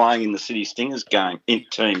actually playing in the City Stingers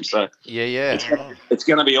team. So it's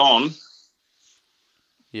going to be on.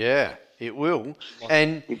 Yeah, it will,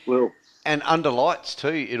 and it will, and under lights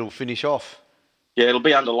too. It'll finish off. Yeah, it'll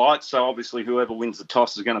be under lights. So obviously, whoever wins the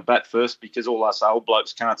toss is going to bat first because all us old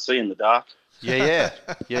blokes can't see in the dark. Yeah.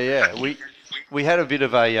 We had a bit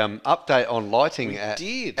of a update on lighting at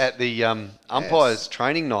the umpires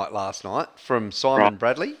training night last night from Simon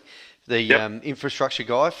Bradley, the infrastructure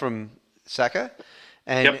guy from Saka,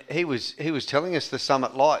 and he was telling us the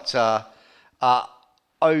Summit lights are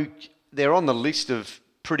they're on the list of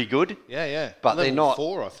pretty good. Yeah. But level they're not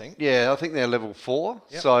 4, I think. Yeah, I think they're level 4.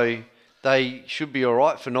 Yep. So they should be all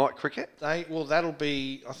right for night cricket. That'll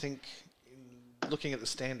be, I think. Looking at the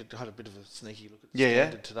standard, I had a bit of a sneaky look at the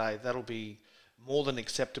standard today. That'll be more than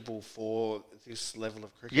acceptable for this level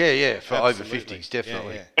of cricket. Yeah, for Absolutely. Over 50s,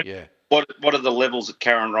 definitely. Yeah. What are the levels at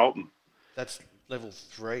Karen Rolton? That's level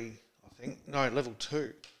 3, I think. No, level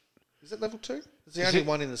 2. Is it level 2? It's the only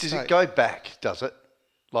one in the state. Does it go back, does it?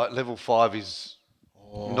 Like level 5 is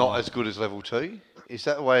not as good as level 2? Is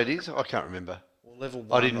that the way it is? I can't remember. Well, level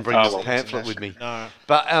 1. I didn't bring this pamphlet with me. No.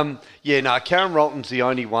 But, Karen Rolton's the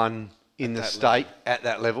only one in the state at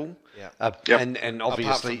that level. Yeah. And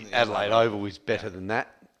obviously Adelaide Oval is better than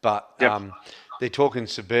that. But they're talking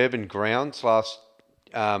suburban grounds last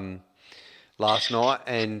night,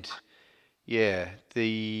 and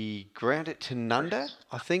the ground at Tanunda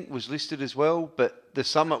I think was listed as well, but the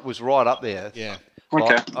Summit was right up there. Yeah.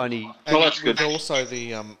 Okay. That's good. There's also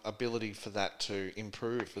the ability for that to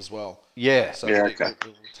improve as well. Yeah. So it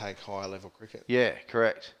will take higher level cricket. Yeah,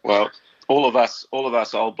 correct. Well, all of us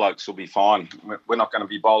old blokes will be fine. We're not going to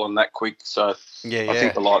be bowling that quick, so I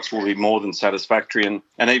think the lights will be more than satisfactory,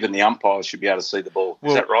 and even the umpires should be able to see the ball.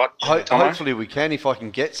 Is that right? Hopefully we can, if I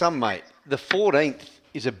can get some, mate. The 14th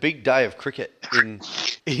is a big day of cricket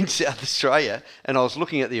in South Australia, and I was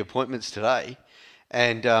looking at the appointments today,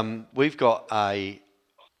 and we've got a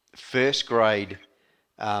first grade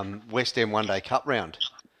West End One Day Cup round.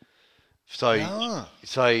 So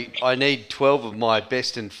I need 12 of my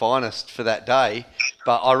best and finest for that day,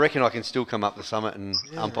 but I reckon I can still come up the Summit and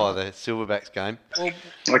umpire the Silverbacks game. Well,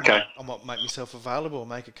 okay. I might make myself available and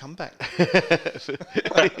make a comeback.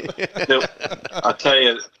 I tell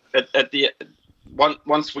you,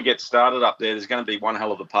 once we get started up there's going to be one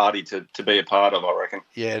hell of a party to be a part of, I reckon.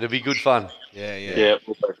 Yeah, it'll be good fun. Yeah.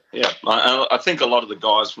 I think a lot of the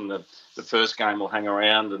guys from the first game will hang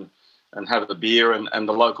around and have a beer, and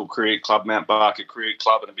the local cricket club, Mount Barker Cricket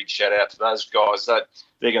Club, and a big shout out to those guys. That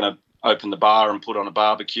they're going to open the bar and put on a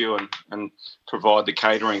barbecue and provide the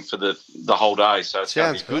catering for the whole day. So it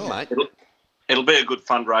sounds good, mate. It'll be a good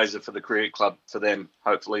fundraiser for the cricket club for them.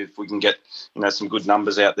 Hopefully, if we can get some good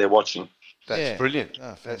numbers out there watching. That's brilliant.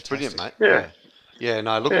 Oh, that's brilliant, mate. Yeah.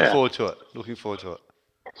 No, looking forward to it.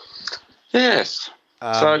 Yes.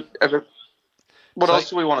 What else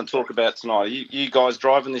do we want to talk about tonight? Are you guys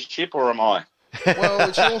driving this ship, or am I? Well,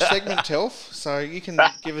 it's your segment, Telf, so you can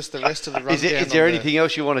give us the rest of the rundown. Is there anything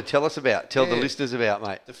else you want to tell us about? Tell the listeners about,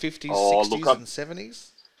 mate. The 50s, 60s and 70s?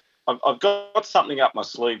 I've got something up my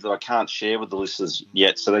sleeve that I can't share with the listeners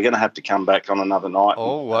yet, so they're going to have to come back on another night.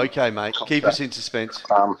 Oh, okay, mate. Keep us in suspense.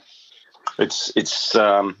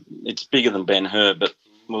 It's bigger than Ben-Hur, but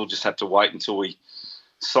we'll just have to wait until we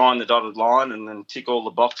sign the dotted line and then tick all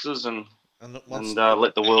the boxes and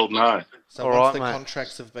let the world know. So once the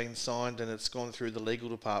contracts have been signed and it's gone through the legal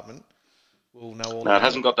department, we'll know all. No, it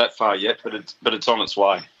hasn't got that far yet, but it's on its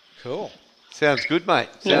way. Cool. Sounds good, mate.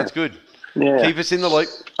 Sounds good. Yeah. Keep us in the loop.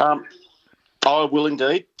 I will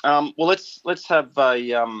indeed. Well, let's have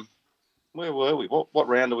a. Where were we? What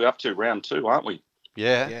round are we up to? Round 2, aren't we?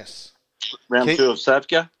 Yeah. Yes. Round 2 of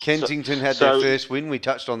Savka. Kensington had their first win. We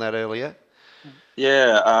touched on that earlier.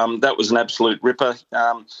 Yeah, that was an absolute ripper.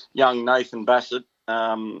 Young Nathan Bassett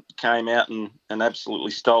came out and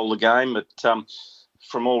absolutely stole the game. But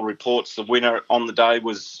from all reports, the winner on the day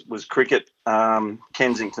was cricket.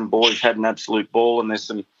 Kensington boys had an absolute ball, and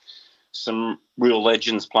there's some real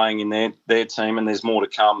legends playing in their team, and there's more to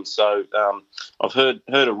come. So I've heard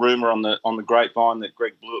a rumour on the grapevine that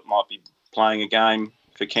Greg Blewett might be playing a game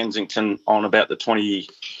for Kensington on about the 20.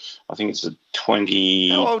 I think it's the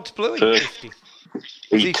 20. How old's Bluey? 50.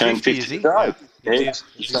 He turned 50 today. He did. It's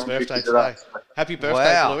his birthday today. Happy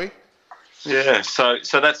birthday, Wow. Bluey. Yeah, so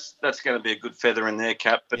that's going to be a good feather in their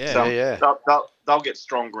cap. But they'll get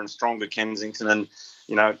stronger and stronger, Kensington, and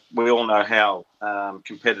we all know how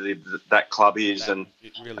competitive that club is, and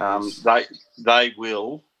it really is. they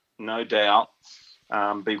will no doubt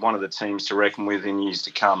be one of the teams to reckon with in years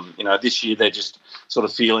to come. This year they're just sort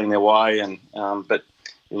of feeling their way, and but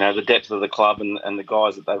the depth of the club and the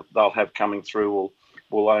guys that they'll have coming through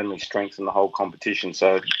will only strengthen the whole competition.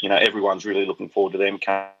 So everyone's really looking forward to them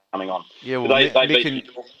coming on. Yeah, well,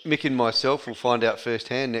 Mick and myself will find out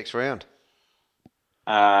firsthand next round.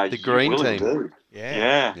 The green team. Do.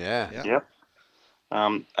 Yeah. Yep.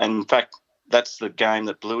 And in fact, that's the game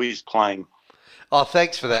that Bluey's playing. Oh,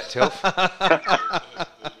 thanks for that, Telf.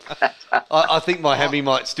 I think my hammy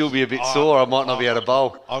might still be a bit sore. I might not be able to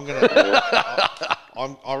bowl. I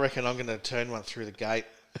reckon I'm gonna turn one through the gate.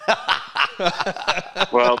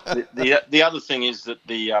 Well, the other thing is that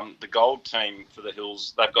the gold team for the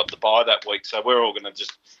Hills, they've got the bye that week, so we're all going to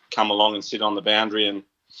just come along and sit on the boundary and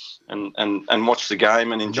watch the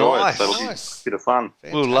game and enjoy it. So it'll be a bit of fun.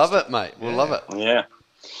 Fantastic. We'll love it, mate. We'll love it. Yeah.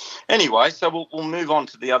 Anyway, so we'll move on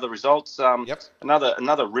to the other results.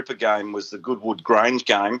 Another ripper game was the Goodwood Grange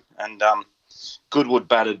game, and Goodwood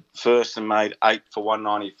batted first and made 8 for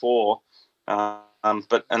 194.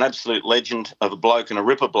 But an absolute legend of a bloke and a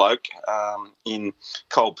ripper bloke in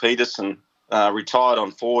Cole Peterson retired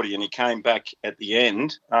on 40, and he came back at the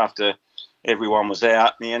end after everyone was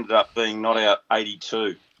out, and he ended up being not out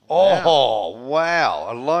 82. Oh,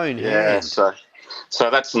 wow. A lone hand. So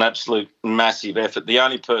that's an absolute massive effort. The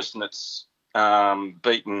only person that's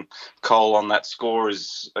beaten Cole on that score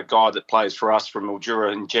is a guy that plays for us from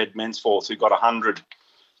Mildura, and Jed Mensforth, who got 100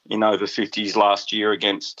 in over 50s last year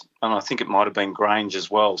against, and I think it might have been Grange as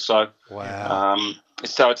well. So, wow.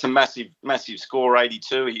 So it's a massive score,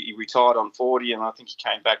 82. He retired on 40, and I think he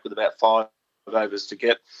came back with about 5 overs to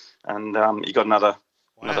get, and he got another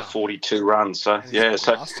 42 runs. So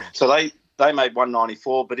so they made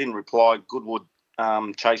 194, but in reply, Goodwood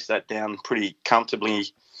chased that down pretty comfortably.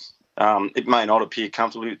 It may not appear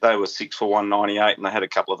comfortably. They were 6 for 198, and they had a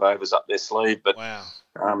couple of overs up their sleeve. But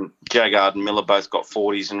Jaggard and Miller both got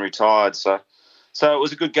 40s and retired. So it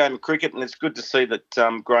was a good game of cricket, and it's good to see that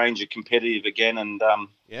Grange are competitive again. And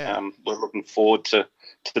we're looking forward to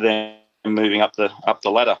them moving up the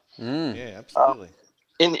ladder. Yeah, absolutely.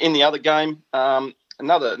 In the other game,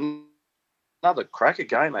 another cracker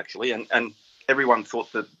game actually, and everyone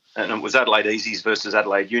thought that. And it was Adelaide Easies versus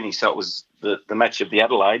Adelaide Uni, so it was the match of the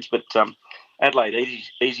Adelaides. But Adelaide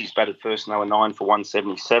Easies batted first, and they were 9 for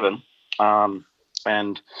 177. And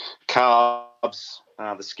Carbs,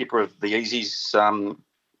 the skipper of the Easies,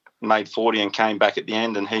 made 40 and came back at the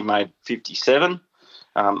end, and he made 57.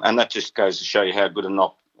 And that just goes to show you how good a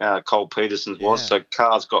knock Cole Peterson's was. So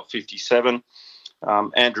Carbs got 57.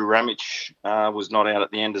 Andrew Ramich was not out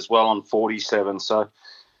at the end as well on 47. So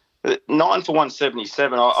 9 for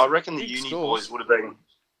 177. I reckon the Uni boys would have been.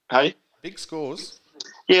 Hey, big scores.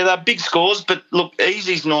 Yeah, they're big scores, but look,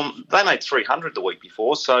 Easy's they made 300 the week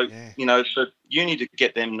before, so for Uni to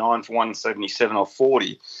get them 9 for 177 or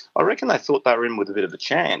 40, I reckon they thought they were in with a bit of a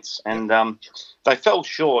chance, and they fell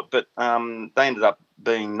short, but they ended up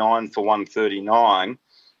being 9 for 139.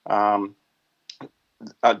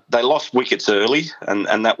 They lost wickets early,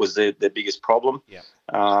 and that was their biggest problem. Yeah.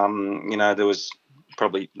 There was.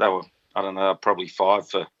 Probably they were, I don't know, probably 5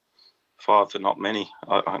 for not many.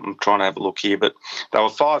 I'm trying to have a look here, but they were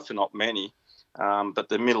 5 for not many. But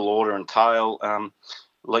the middle order and tail,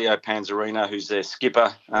 Leo Panzarino, who's their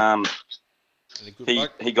skipper,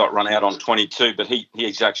 he got run out on 22, but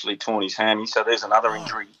he's actually torn his hammy, so there's another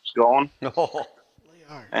injury gone. Oh.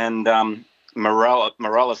 And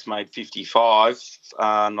Morales made 55,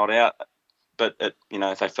 not out. But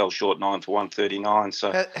they fell short 9 for 139.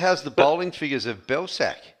 So how's the bowling figures of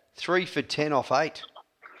Belsac? 3 for 10 off 8.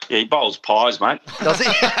 Yeah, he bowls pies, mate. Does he?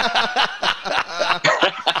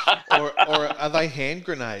 or are they hand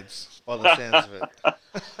grenades by the sounds of it?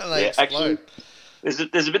 They explode. Actually,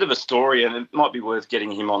 there's a bit of a story, and it might be worth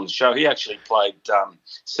getting him on the show. He actually played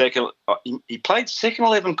second. He played second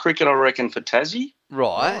 11 cricket, I reckon, for Tassie.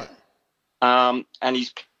 Right. And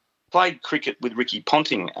he's played cricket with Ricky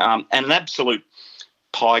Ponting, and an absolute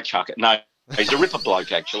pie chucker. No, he's a ripper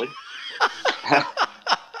bloke, actually.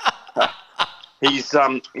 He's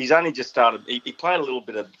only just started. He played a little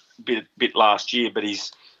bit last year, but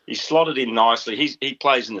he's he's slotted in nicely. He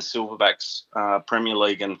plays in the Silverbacks Premier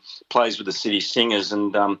League and plays with the City Singers,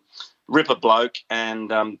 and ripper bloke,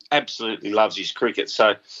 and absolutely loves his cricket.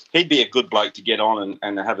 So he'd be a good bloke to get on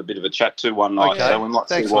and have a bit of a chat to one night. Okay. So we might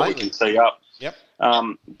see what we can tee up. Yep.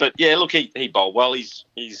 But yeah, look, he bowled well. He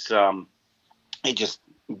just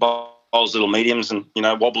bowls little mediums and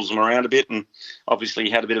wobbles them around a bit, and obviously he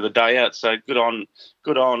had a bit of a day out. So good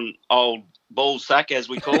on old ball sack, as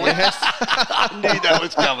we call it. I knew that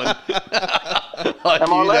was coming.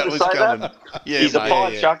 Am I allowed to say that? Yeah, he's mate, a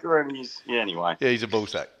pie chucker, and anyway. Yeah, he's a ball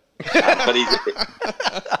sack. But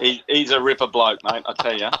he's a ripper bloke, mate, I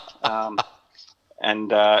tell you.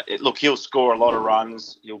 Look, he'll score a lot of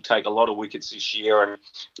runs. He'll take a lot of wickets this year, and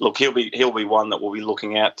look, he'll be one that we'll be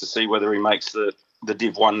looking at to see whether he makes the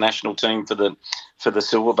Div 1 national team for the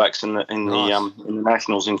Silverbacks in the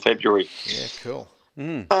Nationals in February. Yeah, cool.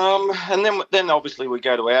 And then obviously we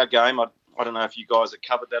go to our game. I don't know if you guys have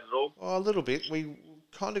covered that at all. Oh, a little bit. We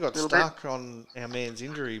kind of got stuck on our man's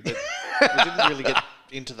injury, but we didn't really get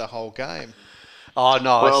into the whole game. Oh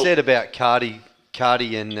no, I said about Cardi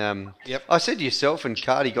and Yep. I said yourself and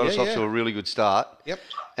Cardi got us off to a really good start. Yep.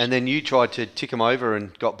 And then you tried to tick him over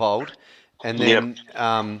and got bowled, and then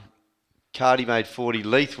Cardi made 40.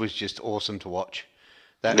 Leith was just awesome to watch.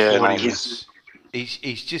 That 40 was.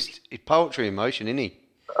 He's just poetry in motion, isn't he?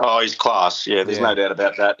 Oh, he's class. Yeah, there's no doubt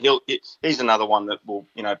about that. He's another one that will,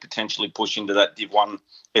 potentially push into that Div 1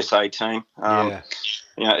 SA team.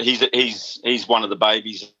 He's one of the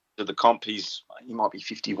babies of the comp. He might be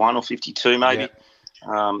 51 or 52 maybe.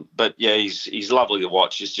 Yeah. But yeah, he's lovely to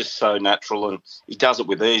watch. He's just so natural, and he does it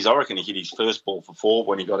with ease. I reckon he hit his first ball for 4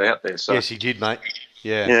 when he got out there. So yes, he did, mate.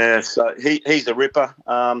 Yeah. Yeah. So he's a ripper.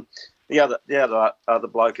 The other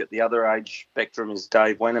bloke at the other age spectrum is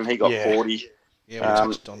Dave Wenham. He got 40. Yeah,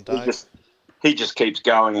 we touched on Dave. He just keeps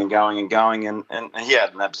going and going and going, and he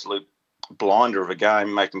had an absolute blinder of a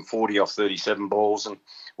game, making 40 off 37 balls, and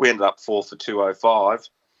we ended up 4 for 205.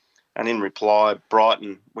 And in reply,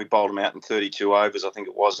 Brighton, we bowled them out in 32 overs, I think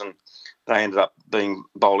it was, and they ended up being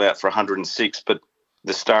bowled out for 106. But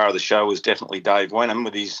the star of the show was definitely Dave Wenham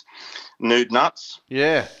with his nude nuts.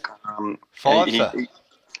 Yeah. 5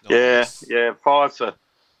 for,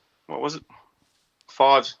 what was it?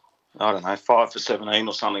 5, I don't know, 5 for 17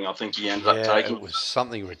 or something, I think he ended up taking. It was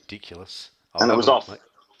something ridiculous. And it was off,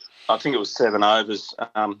 I think it was 7 overs.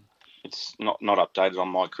 It's not updated on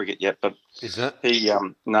my cricket yet, but is it? He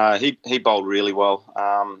bowled really well,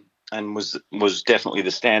 and was definitely the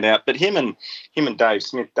standout. But him and Dave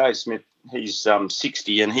Smith, he's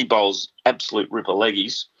 60 and he bowls absolute ripper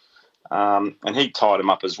leggies, and he tied him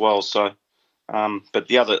up as well. So, but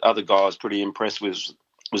the other guy I was pretty impressed with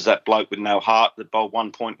was that bloke with no heart that bowled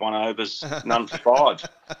 1.1 overs, none for 5.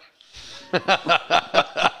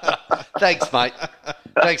 Thanks, mate.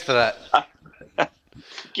 Thanks for that.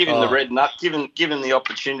 Give him the red nut, give him the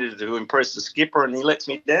opportunity to impress the skipper, and he lets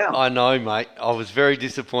me down. I know, mate. I was very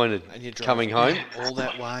disappointed coming home. All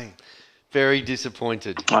that way. Very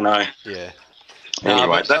disappointed. I know. Yeah.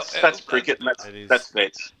 Anyway, that's cricket, and that's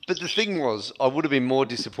vets. But the thing was, I would have been more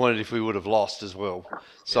disappointed if we would have lost as well.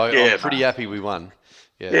 So I'm pretty happy we won.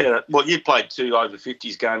 Yeah. Well, you played 2 over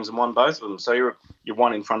 50s games and won both of them, so you're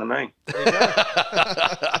 1 in front of me.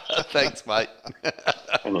 Thanks, mate.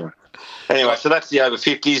 Anyway, so that's the over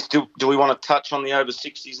 50s. Do we want to touch on the over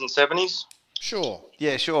 60s and 70s? Sure.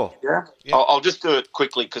 Yeah, sure. Yeah. Yep. I'll just do it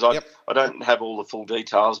quickly because I don't have all the full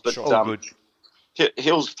details. But good.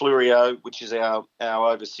 Hills Flurio, which is our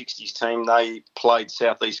over 60s team, they played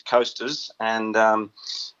Southeast Coasters, and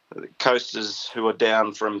Coasters, who are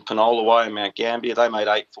down from Penola Way and Mount Gambier, they made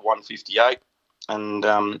 8 for 158, and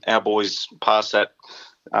our boys passed that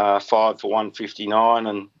 5 for 159,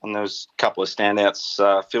 and there was a couple of standouts,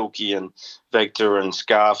 Filkey and Vector and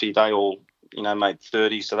Scarfy. They all made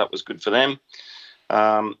 30, so that was good for them.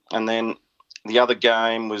 And then the other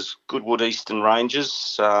game was Goodwood Eastern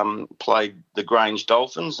Rangers, played the Grange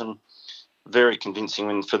Dolphins, and very convincing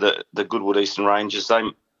win for the Goodwood Eastern Rangers. They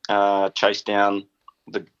chased down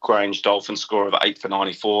the Grange Dolphins score of 8 for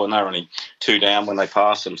 94, and they were only 2 down when they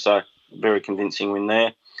passed them, so very convincing win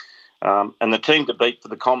there. And the team to beat for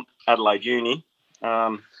the comp, Adelaide Uni,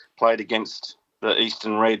 played against the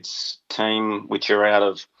Eastern Reds team, which are out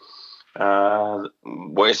of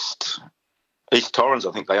East Torrens,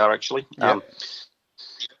 I think they are actually. Yep.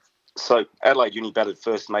 So Adelaide Uni batted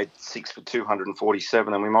first, made 6 for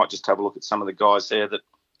 247, and we might just have a look at some of the guys there that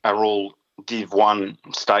are all Div 1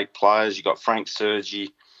 state players. You've got Frank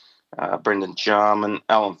Sergi, Brendan Jarman,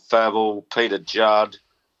 Alan Favell, Peter Judd,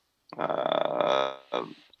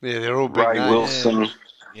 they're all big Ray names. Wilson.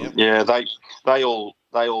 Yeah. Yeah, they all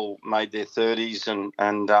they all made their 30s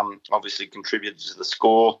and obviously contributed to the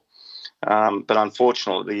score. But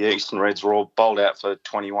unfortunately, the Eastern Reds were all bowled out for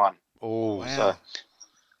 21. Oh, Wow. So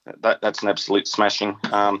that's an absolute smashing.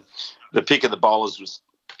 The pick of the bowlers was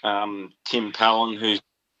Tim Pallon, who's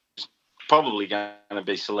probably going to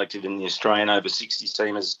be selected in the Australian over 60s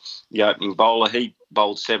team as the opening bowler. He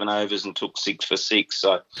bowled 7 overs and took 6 for 6.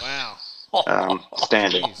 So Wow.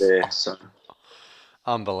 standard Jeez. there. So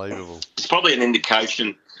unbelievable. it's probably an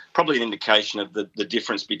indication of the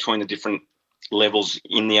difference between the different levels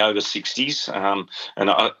in the over 60s. And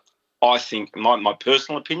I think, my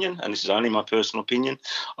personal opinion, and this is only my personal opinion,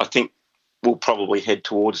 I think we'll probably head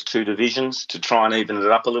towards 2 divisions to try and even it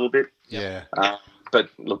up a little bit. Yeah. But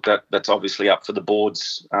look, that's obviously up for the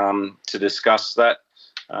boards to discuss that.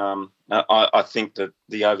 I think that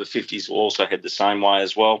the over 50s will also head the same way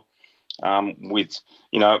as well. With,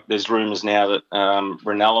 there's rumours now that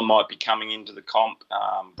Ranella might be coming into the comp.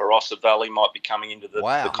 Barossa Valley might be coming into the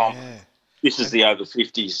comp. Yeah. This is the over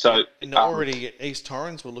 50s. So And already East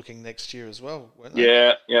Torrens were looking next year as well, weren't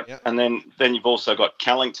they? Yeah. And then you've also got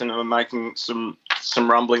Callington who are making some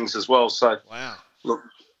rumblings as well. So Wow. look,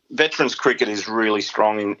 veterans cricket is really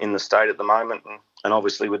strong in the state at the moment, and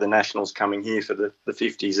obviously with the Nationals coming here for the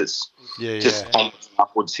 50s, it's just onwards and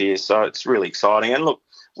upwards here. So it's really exciting. And look,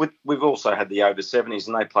 we've also had the over 70s,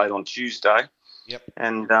 and they played on Tuesday. Yep.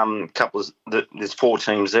 And there's 4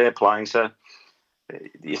 teams there playing. So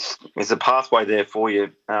there's a pathway there for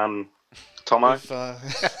you, Thommo.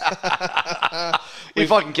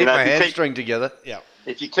 If I can keep my hamstring together. Yeah.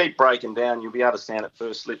 If you keep breaking down, you'll be able to stand at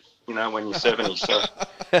first slip, when you're 70. So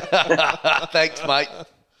thanks, mate.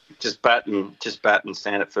 just bat and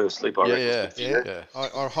stand at first slip. I reckon. Yeah.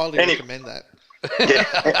 I highly recommend that.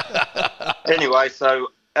 Yeah. Anyway, so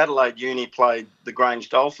Adelaide Uni played the Grange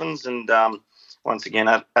Dolphins, and once again,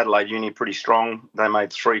 Adelaide Uni pretty strong. They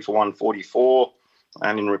made 3 for 144,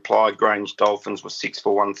 and in reply, Grange Dolphins were 6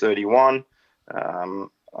 for 131.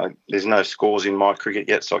 There's no scores in my cricket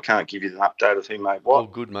yet, so I can't give you an update of who made what. Oh,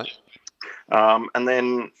 good, mate. And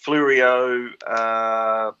then Flurio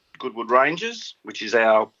Goodwood Rangers, which is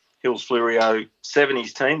our Hills Flurio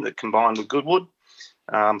 70s team that combined with Goodwood,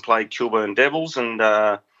 played Kilburn Devils, and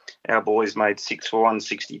our boys made 6 for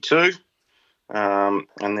 162. And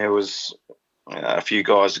there was a few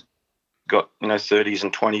guys got 30s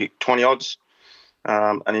and 20 odds.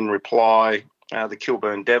 And in reply, the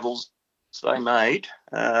Kilburn Devils, they made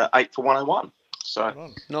 8 for 101.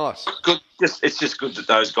 So nice. Good. It's just good that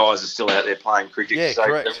those guys are still out there playing cricket. Yeah,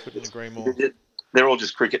 correct. Couldn't agree more. They're all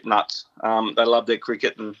just cricket nuts. They love their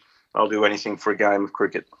cricket, and they'll do anything for a game of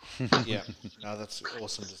cricket. Yeah, no, that's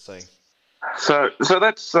awesome to see. So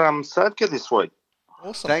that's Savka this week.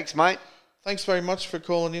 Awesome. Thanks, mate. Thanks very much for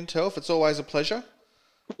calling in, Telf. It's always a pleasure.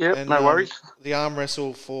 Yeah, no worries. The arm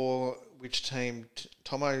wrestle for which team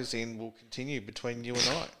Thommo's in will continue between you and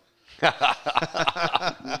I.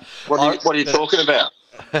 What are you talking about?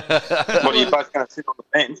 What are you both going to sit on the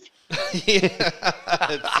bench? Yeah,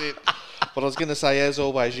 that's it. But I was going to say, as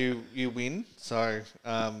always, you win. So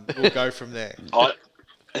we'll go from there.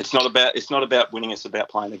 It's not about winning. It's about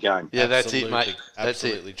playing the game. Yeah, that's it, mate. That's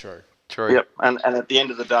Absolutely true. True. Yep. And at the end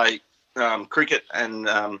of the day, cricket and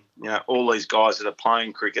all these guys that are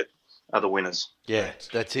playing cricket are the winners. Yeah,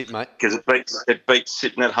 that's it, mate. Because it beats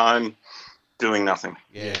sitting at home doing nothing.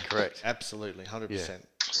 Yeah, correct. Absolutely, 100%.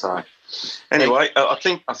 So, anyway, I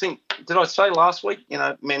think did I say last week?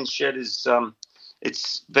 Men's shed is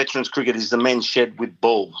it's veterans cricket is the men's shed with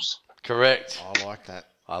balls. Correct. I like that.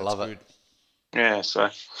 I love it. Yeah, so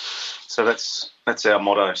that's our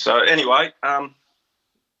motto. So anyway,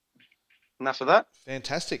 enough of that.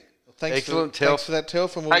 Fantastic. Excellent, Thanks for that,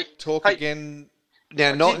 Telf, and we'll talk again.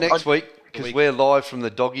 Now, not next week, because we're live from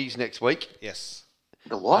the doggies next week. Yes.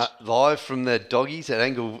 The what? Live from the doggies at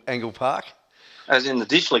Angle Park. As in the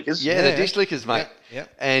dish lickers? Yeah, the dish lickers, mate. Yeah.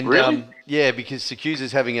 And really? Because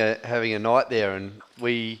Secusa's having a night there, and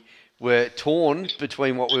we were torn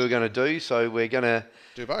between what we were going to do, so we're going to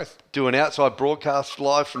do both. Do an outside broadcast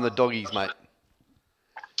live from the doggies, mate.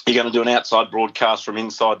 You're going to do an outside broadcast from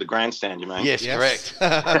inside the grandstand, you mean? Yes. Correct.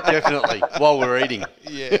 Definitely. While we're eating.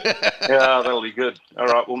 Yeah. Yeah, that'll be good. All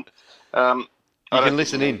right. Well, you can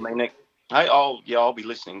listen in. Hey, I'll be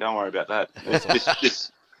listening. Don't worry about that.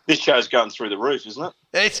 This show's going through the roof, isn't it?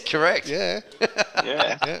 It's correct. Yeah.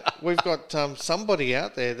 Yeah. We've got somebody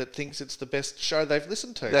out there that thinks it's the best show they've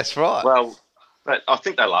listened to. That's right. Well, I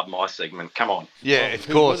think they love my segment. Come on. Yeah, of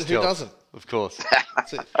course. Who doesn't? Of course.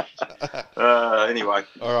 That's it. Anyway,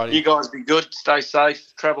 all right. You guys be good. Stay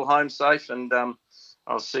safe. Travel home safe, and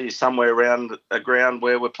I'll see you somewhere around a ground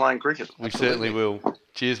where we're playing cricket. We certainly will.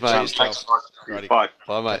 Cheers, mate. Thanks, Righty. Bye.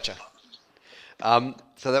 Bye, mate. Gotcha.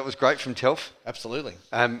 So that was great from Telf. Absolutely.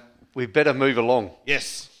 We better move along.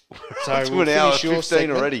 Yes. So It's we'll an hour finish your 15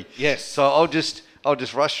 segment. already. Yes. So I'll just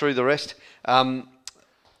rush through the rest.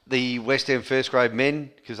 The West End first grade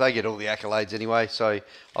men, because they get all the accolades anyway, so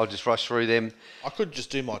I'll just rush through them. I could just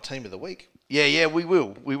do my team of the week. Yeah, we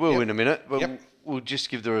will. We will Yep. in a minute, but Yep. we'll just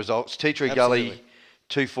give the results. Tea Tree Absolutely. Gully,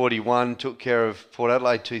 241, took care of Port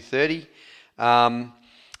Adelaide, 230.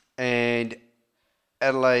 And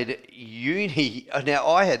Adelaide Uni. Now,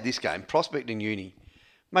 I had this game, Prospect and Uni.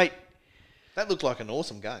 Mate, That looked like an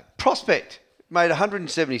awesome game. Prospect made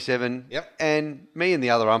 177. Yep. And me and the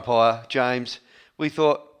other umpire, James, we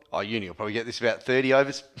thought, Uni will probably get this about 30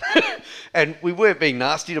 overs. And we weren't being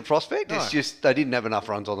nasty to Prospect. No. It's just they didn't have enough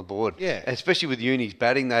runs on the board. Yeah. Especially with Uni's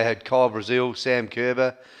batting. They had Kyle Brazil, Sam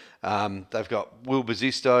Kerber. They've got Will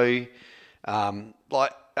Bazisto.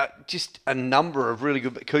 Just a number of really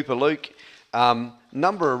good... Cooper Luke.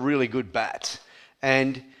 Number of really good bats.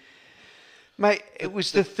 And... Mate, it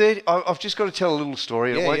was the third... I've just got to tell a little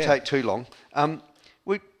story. It won't take too long.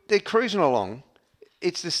 They're cruising along.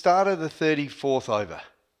 It's the start of the 34th over.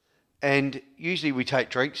 And usually we take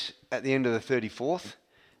drinks at the end of the 34th.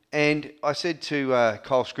 And I said to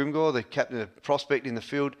Kyle Scrimgore, the captain of Prospect in the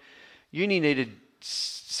field, Uni needed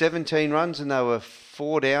 17 runs and they were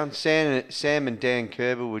 4 down. Sam and Dan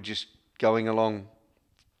Kerber were just going along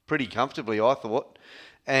pretty comfortably, I thought.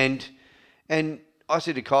 And I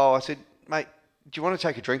said to Kyle, mate, do you want to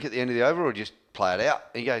take a drink at the end of the over or just play it out?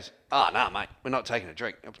 And he goes, no, mate, we're not taking a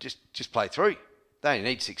drink. Just play through. They only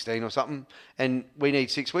need 16 or something, and we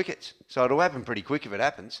need 6 wickets. So it'll happen pretty quick if it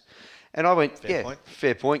happens. And I went,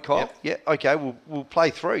 fair point, Kyle. Yep. Yeah, okay, we'll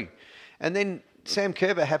play through. And then Sam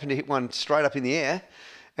Kerber happened to hit one straight up in the air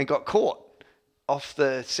and got caught off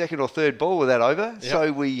the second or third ball with that over. Yep.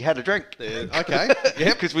 So we had a drink. Okay.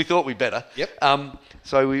 Yep. Because we thought we'd better. Yep.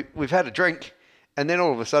 So we've had a drink, and then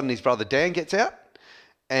all of a sudden his brother Dan gets out.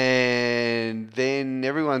 And then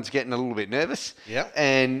everyone's getting a little bit nervous. Yep.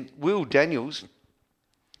 And Will Daniel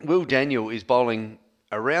is bowling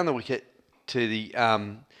around the wicket to the,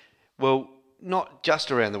 not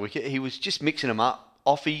just around the wicket. He was just mixing them up,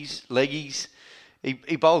 offies, leggies.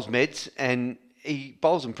 He bowls meds and he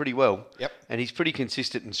bowls them pretty well. Yep. And he's pretty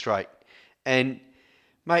consistent and straight. And,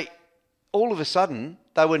 mate, all of a sudden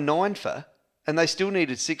they were 9 for and they still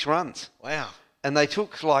needed 6 runs. Wow. And they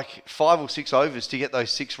took like 5 or 6 overs to get those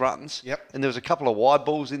 6 runs. Yep. And there was a couple of wide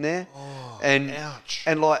balls in there. Oh, and ouch.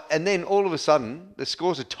 And then all of a sudden the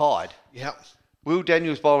scores are tied. Yep. Will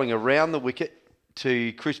Daniels bowling around the wicket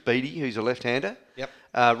to Chris Beattie, who's a left-hander. Yep.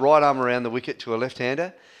 Right arm around the wicket to a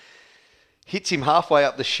left-hander. Hits him halfway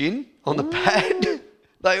up the shin on the pad.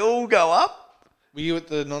 They all go up. Were you at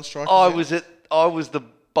the non-strikers? I was the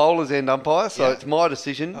bowler's end umpire, so it's my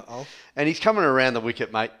decision. Uh-oh. And he's coming around the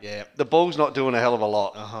wicket, mate. Yeah. The ball's not doing a hell of a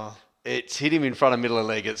lot. Uh-huh. It's hit him in front of middle of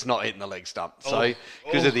leg. It's not hitting the leg stump. So, Oh.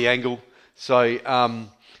 because of the angle. So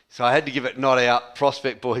I had to give it not out.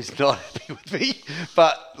 Prospect boys not happy with me.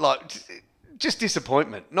 But, just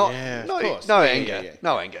disappointment. Yeah, of course. No Yeah, anger. yeah.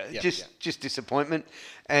 No anger. Yeah, Just disappointment.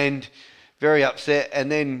 And very upset.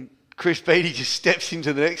 And then Chris Beattie just steps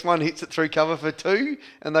into the next one, hits it through cover for 2,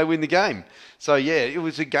 and they win the game. So, it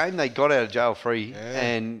was a game they got out of jail free. Yeah.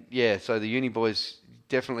 And, so the Uni boys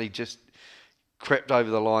definitely just crept over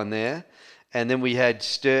the line there. And then we had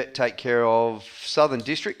Sturt take care of Southern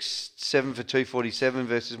Districts, 7 for 247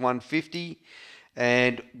 versus 150.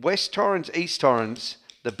 And West Torrens, East Torrens,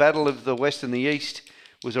 the battle of the West and the East,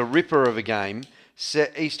 was a ripper of a game.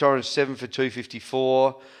 East Torrens 7 for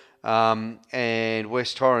 254 and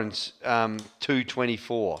West Torrens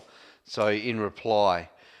 224. So in reply.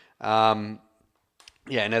 And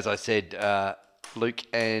as I said, Luke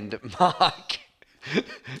and Mark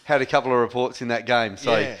had a couple of reports in that game.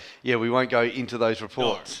 So, we won't go into those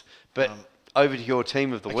reports. No. But over to your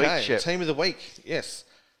team of the week, Shepp. Team of the week, yes.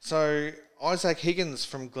 So, Isaac Higgins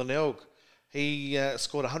from Glenelg, he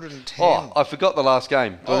scored 110. Oh, I forgot the last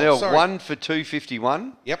game. Glenelg 1 for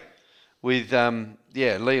 251. Yep. With,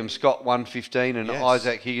 Liam Scott 115 and Yes.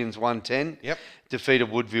 Isaac Higgins 110. Yep.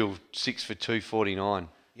 Defeated Woodville 6 for 249.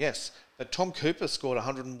 Yes. But Tom Cooper scored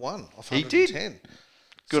 101 off He 110. did.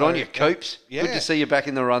 Good on you, Coops. Yeah. Good to see you back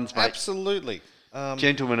in the runs, mate. Absolutely.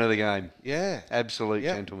 Gentleman of the game. Yeah. Absolute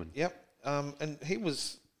gentleman. Yep. And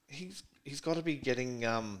he's got to be getting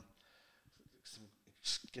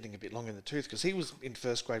getting a bit long in the tooth because he was in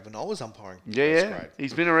first grade when I was umpiring. First grade.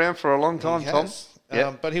 He's been around for a long time, He Tom. has.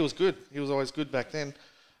 Yep. But he was good. He was always good back then.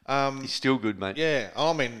 He's still good, mate. Yeah.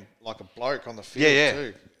 I mean, like a bloke on the field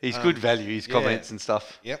too. He's good value, his comments and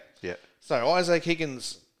stuff. Yep. Yeah. So Isaac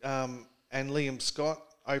Higgins, and Liam Scott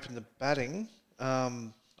opened the batting.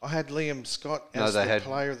 I had Liam Scott as the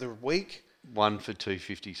player of the week. 1 for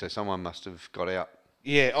 250, so someone must have got out.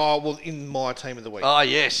 Yeah, well, in my team of the week. Oh,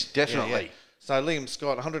 yes, definitely. Yeah. So Liam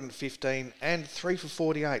Scott, 115 and 3 for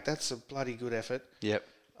 48. That's a bloody good effort. Yep.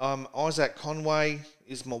 Isaac Conway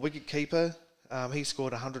is my wicket keeper. He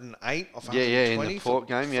scored 108 off 120 in the Port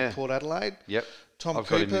game, for Port Adelaide. Yep. Tom I've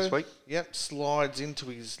Cooper, got him this week. Yep, slides into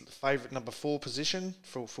his favourite number 4 position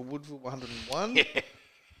for Woodville, 101. Yeah.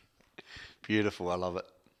 Beautiful, I love it.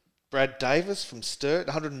 Brad Davis from Sturt,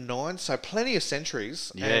 109. So plenty of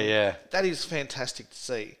centuries. Yeah. That is fantastic to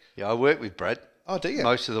see. Yeah, I work with Brad. Oh, do you?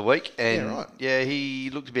 Most of the week. And right. Yeah, he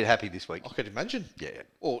looked a bit happy this week. I could imagine. Yeah.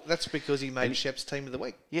 Well, that's because he made Shepp's team of the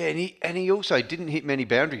week. Yeah, and he also didn't hit many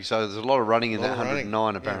boundaries, so there's a lot of running in that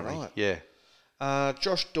 109 apparently. Yeah, right.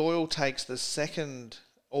 Josh Doyle takes the second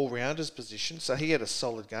all-rounders position, so he had a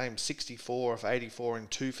solid game, 64 off 84 and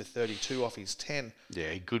 2 for 32 off his 10.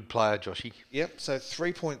 Yeah, good player, Joshy. Yep, so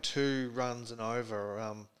 3.2 runs and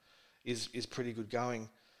over is pretty good going.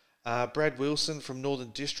 Brad Wilson from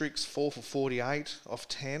Northern Districts, 4 for 48 off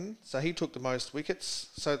 10. So he took the most wickets.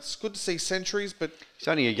 So it's good to see centuries, but... He's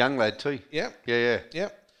only a young lad too. Yep. Yeah.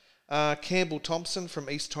 Yep. Campbell Thompson from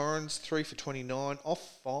East Torrens, 3 for 29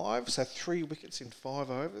 off 5. So 3 wickets in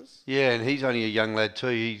 5 overs. Yeah, and he's only a young lad too.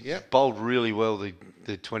 He bowled really well the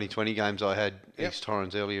 2020 games I had East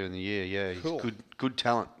Torrens earlier in the year. Yeah, he's cool. good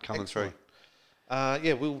talent coming Excellent. through.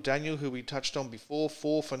 Will Daniel, who we touched on before,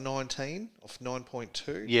 4 for 19 off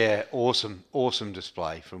 9.2. Yeah, awesome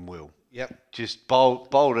display from Will. Yep. Just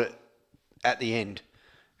bowled it at the end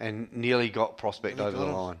and nearly got Prospect over the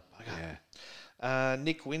line. Okay. Yeah.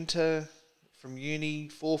 Nick Winter from Uni,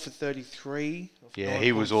 4 for 33. Yeah,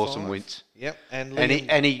 he was awesome, Wints. Yep.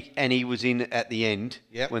 And he was in at the end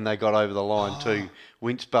when they got over the line too.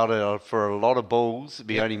 Wints batted for a lot of balls.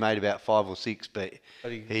 He only made about 5 or 6, but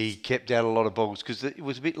he kept out a lot of balls because it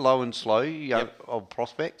was a bit low and slow, old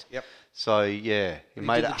Prospect. Yep. So, he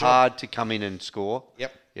made it hard to come in and score.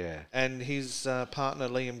 Yep. Yeah. And his partner,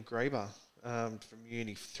 Liam Graber, from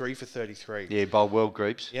Uni, 3 for 33. Yeah, bowled well,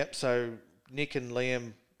 Greaves. Yep. So, Nick and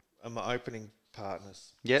Liam are my opening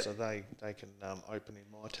partners. Yep. So they can open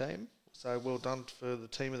in my team. So well done for the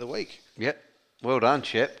team of the week. Yep. Well done,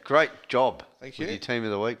 Shepp. Great job. Thank you. With your team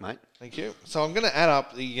of the week, mate. Thank you. So I'm going to add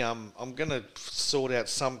up the. I'm going to sort out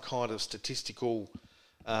some kind of statistical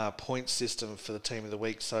point system for the team of the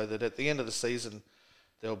week, so that at the end of the season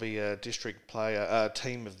there'll be a district player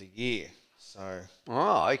team of the year. So.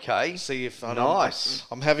 Oh, okay. See if nice.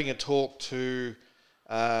 I'm having a talk to.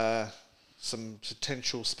 Some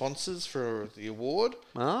potential sponsors for the award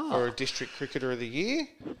for a district cricketer of the year.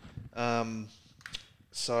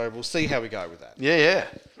 So we'll see how we go with that. Yeah.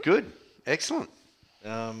 Good. Excellent.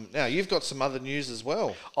 Now you've got some other news as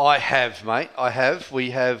well. I have, mate. I have.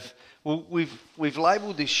 We've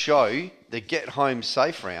labelled this show the Get Home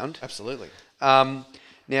Safe Round. Absolutely. Now,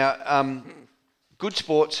 Good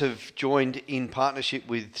Sports have joined in partnership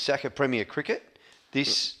with Saka Premier Cricket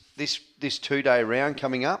this 2-day round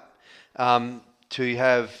coming up. To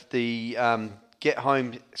have the Get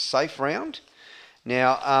Home Safe round.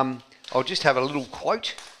 Now, I'll just have a little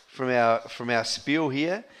quote from our spiel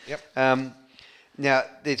here. Yep. Now,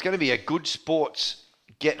 there's going to be a Good Sports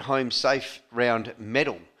Get Home Safe round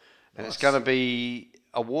medal, and it's going to be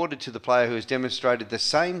awarded to the player who has demonstrated the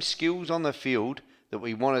same skills on the field that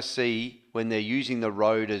we want to see when they're using the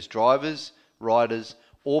road as drivers, riders,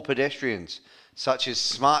 or pedestrians, such as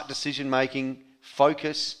smart decision making,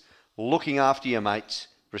 focus, looking after your mates,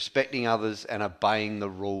 respecting others, and obeying the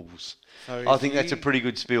rules. So I think that's a pretty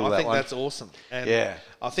good spiel, I think one. that's awesome. And yeah.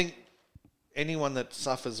 I think anyone that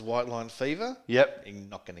suffers white line fever, you're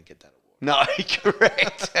not going to get that award. No,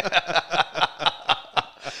 correct.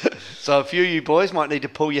 So a few of you boys might need to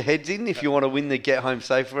pull your heads in if you want to win the Get Home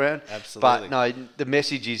Safe round. Absolutely. But no, the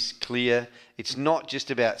message is clear. It's not just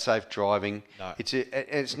about safe driving. No.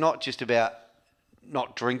 It's not just about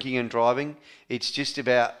not drinking and driving. It's just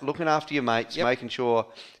about looking after your mates, making sure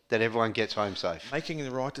that everyone gets home safe. Making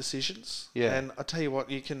the right decisions. Yeah. And I tell you what,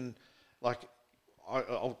 you can,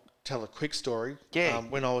 I'll tell a quick story. Yeah.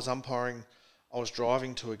 When I was umpiring, I was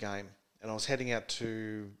driving to a game and I was heading out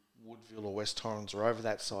to Woodville or West Torrens or over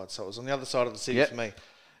that side. So it was on the other side of the city for me.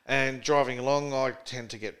 And driving along, I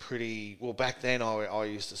tend to get pretty... Well, back then, I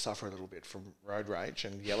used to suffer a little bit from road rage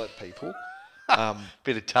and yell at people.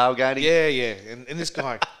 Bit of tailgating. Yeah. And this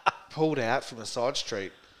guy pulled out from a side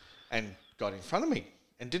street and got in front of me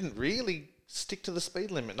and didn't really stick to the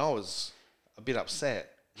speed limit. And I was a bit upset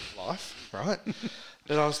with life, right?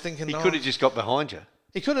 But I was thinking... He could have just got behind you.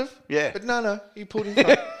 He could have. Yeah. But no, he pulled in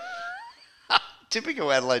front.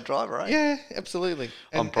 Typical Adelaide driver, eh? Yeah, absolutely.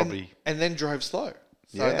 And then drove slow.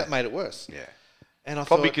 So Yeah. that made it worse. Yeah. And I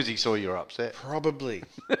Probably thought, because he saw you were upset. probably.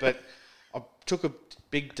 But I took a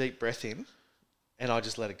big, deep breath in and I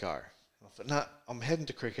just let it go. I thought, no, I'm heading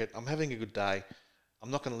to cricket. I'm having a good day.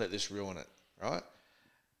 I'm not going to let this ruin it, right?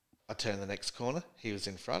 I turned the next corner. He was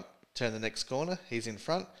in front. Turn the next corner. He's in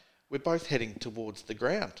front. We're both heading towards the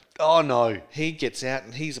ground. Oh, no. He gets out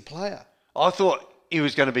and he's a player. I thought he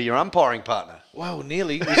was going to be your umpiring partner. Well,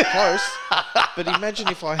 nearly. It was close. But imagine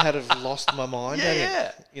if I had have lost my mind.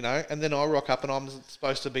 Yeah. You know, and then I rock up and I'm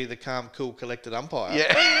supposed to be the calm, cool, collected umpire.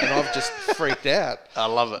 Yeah. And I've just freaked out. I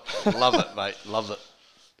love it. Love it, mate. Love it.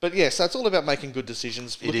 But yeah, so it's all about making good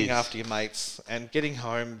decisions, looking is. after your mates and getting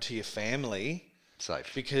home to your family. Safe.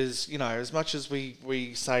 Because, you know, as much as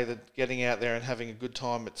we say that getting out there and having a good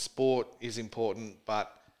time at sport is important,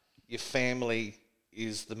 but your family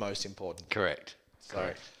is the most important. Correct.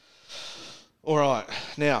 So, all right.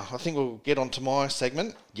 Now, I think we'll get on to my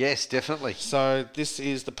segment. Yes, definitely. So this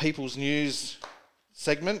is the People's News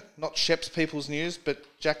segment, not Shepp's People's News, but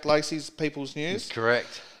Jack Lacey's People's News.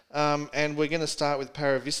 Correct. And we're going to start with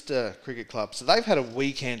Paravista Cricket Club. So they've had a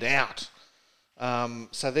weekend out.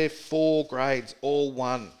 So they're 4 grades, all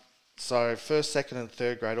won. So first, second and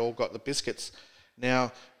third grade all got the biscuits.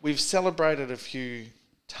 Now, we've celebrated a few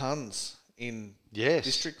tons in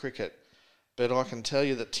district cricket, but I can tell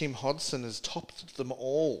you that Tim Hodson has topped them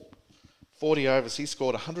all. 40 overs, he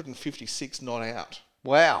scored 156 not out.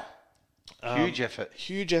 Wow. Huge effort.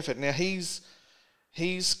 Huge effort. Now, he's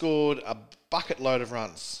scored a bucket load of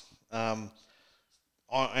runs. And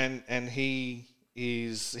he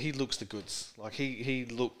looks the goods. Like he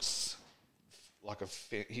looks like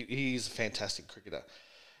he's a fantastic cricketer.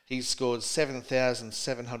 He's scored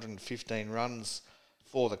 7,715 runs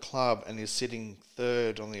for the club and is sitting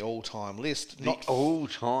third on the all-time list.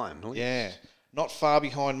 All-time? Yeah, not far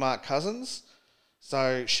behind Mark Cousins.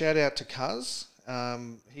 So shout out to Cuz.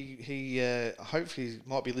 He hopefully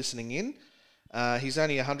might be listening in. He's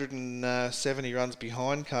only 170 runs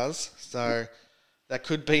behind Cuz, so that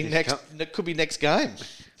could be next game.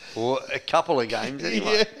 Or a couple of games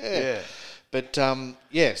anyway. Yeah. But so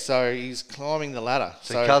he's climbing the ladder.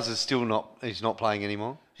 So Cuz is he's not playing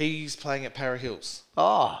anymore? He's playing at Para Hills.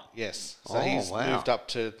 Oh. Yes. So he's moved up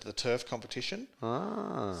to the turf competition.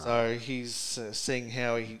 Ah. So he's seeing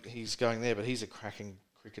how he's going there, but he's a cracking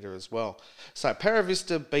cricketer as well. So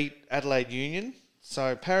Paravista beat Adelaide Union.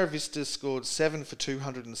 So Paravista scored 7 for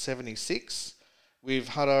 276, with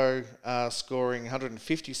Hutto scoring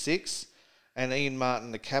 156, and Ian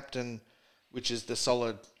Martin, the captain, which is the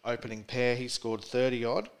solid opening pair, he scored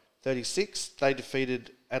 36. They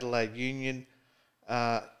defeated Adelaide Union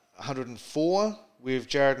 104, with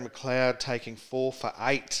Jared McLeod taking 4 for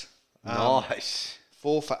 8. Nice.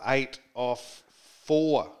 4 for 8 off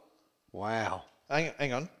 4. Wow.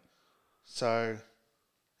 Hang on. So,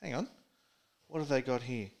 hang on. What have they got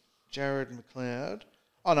here? Jared McLeod.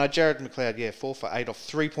 Oh, no, Jared McLeod, 4 for 8 off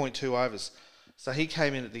 3.2 overs. So he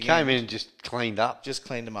came in at the end. Came in and just cleaned up. Just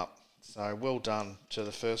cleaned them up. So well done to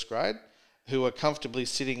the first grade, who are comfortably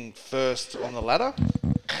sitting first on the ladder.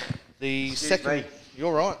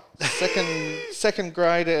 You're right. Second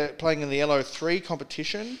grade playing in the LO3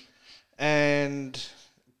 competition and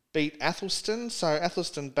beat Athelston. So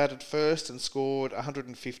Athelston batted first and scored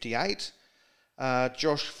 158.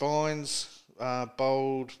 Josh Vines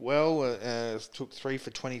bowled well, took 3 for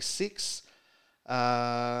 26.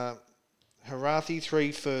 Harathi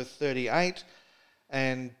 3 for 38.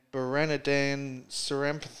 And Baranadan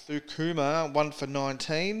Sarampathukuma 1 for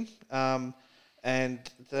 19. And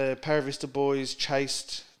the Paravista boys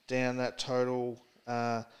chased down that total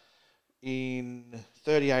in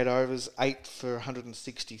 38 overs, 8 for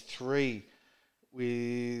 163.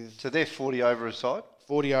 So they're 40 over a side?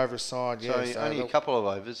 40 over a side, yeah. So only a couple of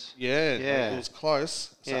overs. Yeah, it was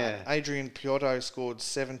close. So yeah. Adrian Piotto scored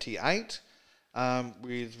 78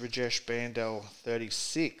 with Rajesh Bandel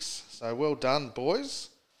 36. So well done, boys.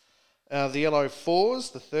 The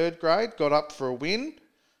LO4s, the third grade, got up for a win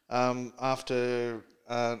after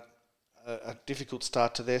a difficult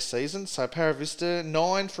start to their season. So Paravista,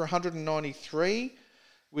 9 for 193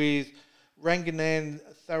 with Ranganan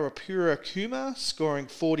Tharapura Kumar scoring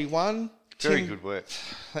 41. Very good work.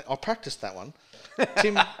 I practiced that one.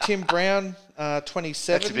 Tim Brown,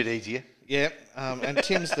 27. That's a bit easier. Yeah, and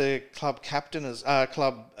Tim's the club captain,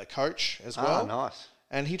 club coach as well. Oh, nice.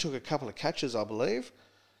 And he took a couple of catches, I believe.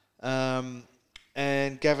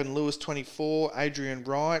 And Gavin Lewis, 24. Adrian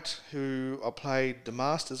Wright, who I played the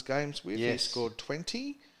Masters games with, he scored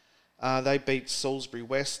 20. They beat Salisbury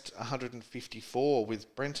West 154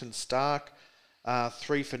 with Brenton Stark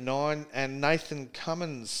 3 for 9, and Nathan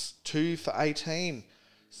Cummins, 2 for 18.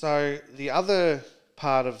 So the other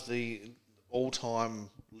part of the all-time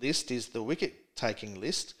list is the wicket-taking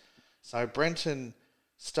list. So Brenton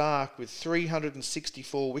Stark with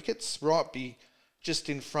 364 wickets, just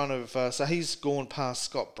in front of... so he's gone past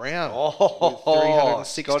Scott Brown with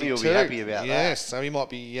 362. Scotty will be happy about that. Yes, so he might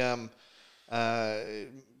be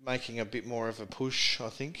making a bit more of a push, I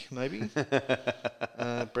think, maybe.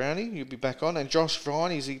 Brownie, you'll be back on. And Josh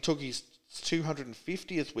Vine, he took his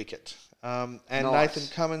 250th wicket. And Nice.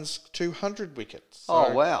 Nathan Cummins, 200 wickets. So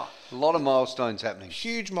Oh, wow. A lot of milestones happening.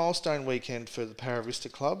 huge milestone weekend for the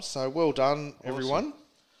Paravista Club. So well done, everyone.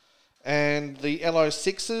 And the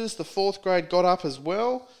LO6s, the 4th grade, got up as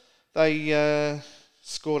well. They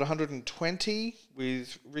scored 120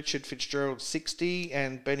 with Richard Fitzgerald 60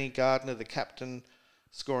 and Benny Gardner, the captain,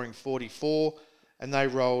 scoring 44. And they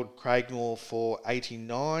rolled Craigmore for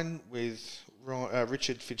 89 with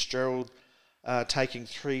Richard Fitzgerald taking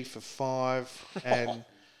 3 for 5. And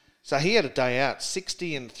so he had a day out,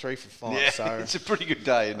 60 and 3 for 5. Yeah, So it's a pretty good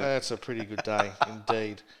day, isn't it? that's a pretty good day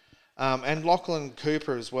indeed. And Lachlan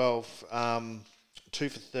Cooper as well, 2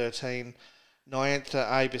 for 13. Nyantha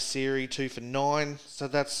Abasiri, 2 for 9. So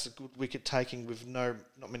that's a good wicket taking with not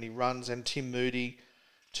many runs. And Tim Moody,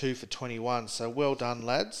 2 for 21. So well done,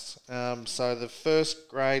 lads. So the 1st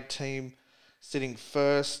grade team sitting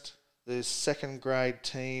first. The 2nd grade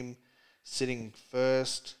team sitting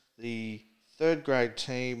first. The 3rd grade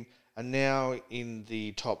team are now in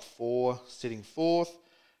the top 4, sitting 4th.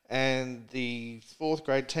 And the 4th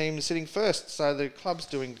grade team is sitting first. So the club's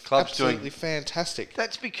doing absolutely fantastic.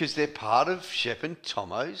 That's because they're part of Shepp and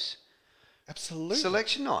Thommo's Absolutely.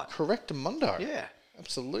 selection night. Correct, Mundo. Yeah.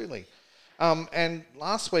 Absolutely. And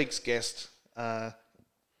last week's guest,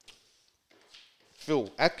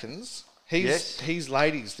 Phil Atkins, he's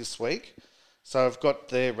ladies this week. So I've got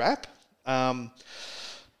their wrap.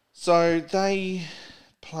 So they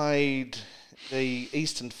played the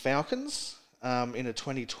Eastern Falcons in a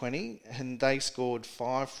 2020, and they scored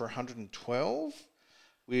 5 for 112,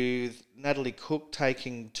 with Natalie Cook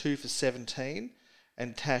taking 2 for 17,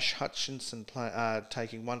 and Tash Hutchinson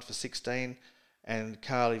taking 1 for 16, and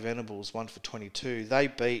Carly Venables 1 for 22. They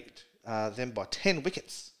beat them by 10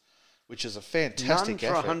 wickets, which is a fantastic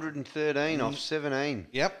None for effort. 113 off 17.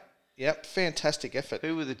 Yep, fantastic effort.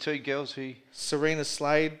 Who were the two girls who... Serena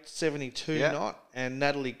Slade, 72 Yep. not, and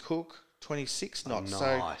Natalie Cook, 26 not.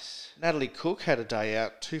 nice. So Natalie Cook had a day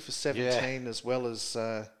out, 2 for 17, as well as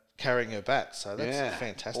carrying her bat. So that's a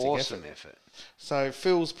fantastic awesome effort. So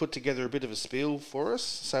Phil's put together a bit of a spiel for us.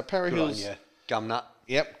 So Para Good on Hills... you, Gumnut.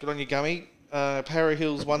 Yep, good on you, Gummy. Para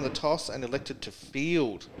Hills won the toss and elected to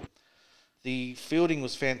field. The fielding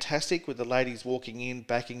was fantastic, with the ladies walking in,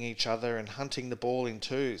 backing each other and hunting the ball in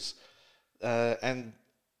twos. And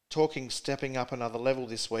stepping up another level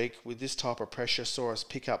this week with this type of pressure saw us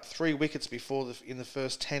pick up 3 wickets in the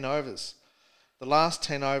first 10 overs. The last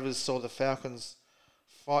 10 overs saw the Falcons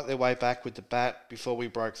fight their way back with the bat before we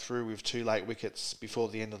broke through with 2 late wickets before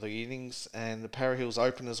the end of the innings, and the Para Hills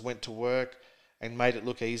openers went to work and made it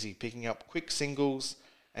look easy, picking up quick singles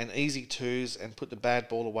and easy twos and put the bad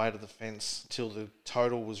ball away to the fence till the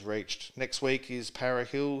total was reached. Next week is Para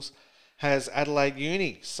Hills has Adelaide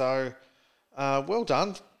Uni, so well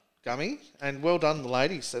done, Gummy, and well done the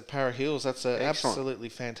ladies at Para Hills. That's an absolutely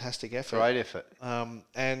fantastic effort. Great effort.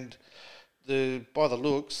 And by the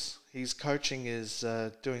looks, his coaching is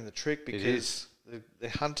doing the trick, because they're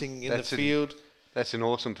hunting in the field. That's an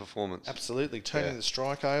awesome performance. Absolutely, turning the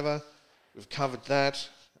strike over. We've covered that.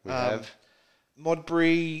 We have.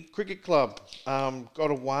 Modbury Cricket Club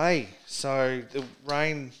got away, so the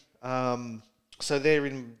rain. So they're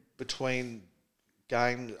in between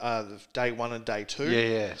game day 1 and day 2.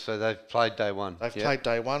 Yeah. So they've played day 1. They've played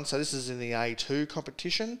day 1. So this is in the A2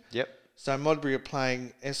 competition. Yep. So Modbury are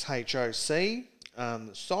playing SHOC,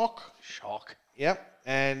 Shock. Yep.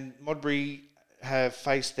 And Modbury have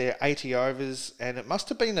faced their 80 overs, and it must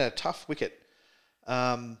have been a tough wicket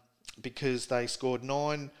because they scored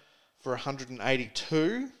 9 for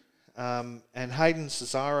 182. And Hayden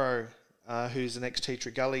Cesaro, who's an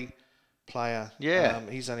ex-Teacher Gully player.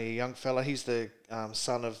 He's only a young fella. He's the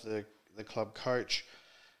son of the club coach.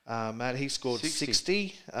 Matt, he scored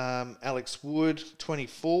 60. Alex Wood,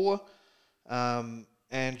 24. And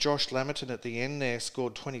Josh Lamerton at the end there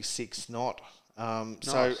scored 26 not.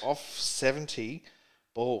 So off 70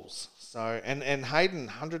 balls. So and Hayden,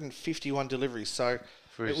 151 deliveries. So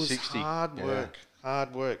For it was 60.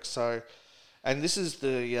 hard work. So, and this is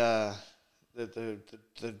the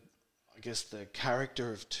I guess the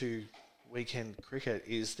character of 2 weekend cricket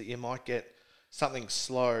is that you might get something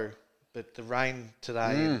slow but the rain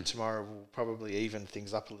today and tomorrow will probably even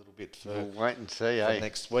things up a little bit for, We'll wait and see, for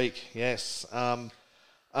next week. Yes.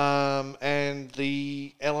 And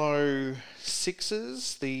the LO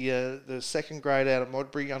Sixers, the second grade out of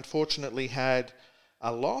Modbury, unfortunately had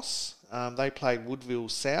a loss. They played Woodville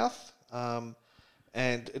South, and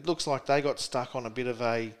it looks like they got stuck on a bit of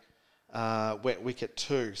a wet wicket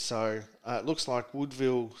too. So it looks like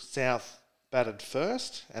Woodville South batted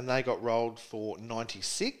first, and they got rolled for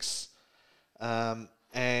 96. So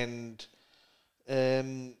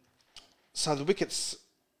the wickets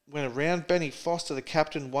went around. Benny Foster, the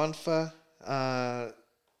captain, one for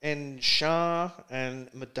N. Shah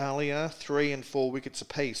and Medalia, 3 and 4 wickets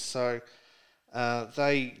apiece. So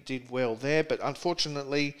they did well there, but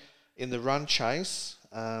unfortunately in the run chase,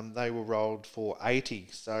 they were rolled for 80.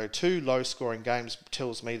 So 2 low-scoring games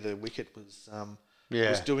tells me the wicket was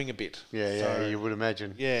doing a bit. Yeah, you would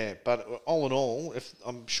imagine. Yeah, but all in all,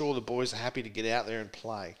 I'm sure the boys are happy to get out there and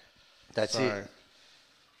play. That's it.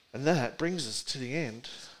 And that brings us to the end.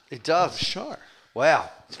 It does. Of the show. Wow,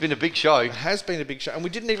 it's been a big show. It has been a big show, and we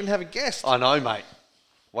didn't even have a guest. I know, mate.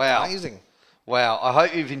 Wow. Amazing. Wow. I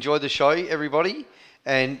hope you've enjoyed the show, everybody,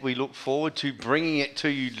 and we look forward to bringing it to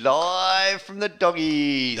you live from the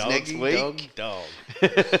doggies next week. Dog.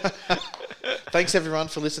 Thanks, everyone,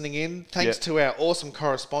 for listening in. Thanks to our awesome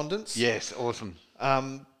correspondents. Yes, awesome.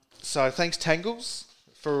 So thanks, Tangles,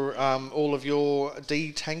 for all of your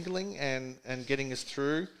detangling and getting us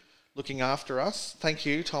through, looking after us. Thank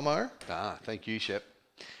you, Thommo. Thank you, Shepp.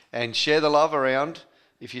 And share the love around.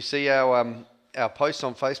 If you see our posts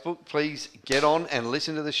on Facebook, please get on and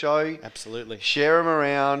listen to the show. Absolutely. Share them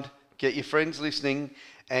around. Get your friends listening,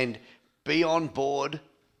 and be on board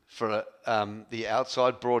for the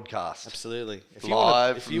outside broadcast. Absolutely. If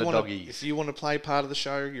you want to play part of the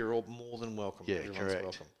show, you're all more than welcome. Yeah, Everyone's correct.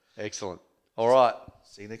 welcome. Excellent. All right.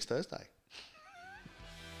 See you next Thursday.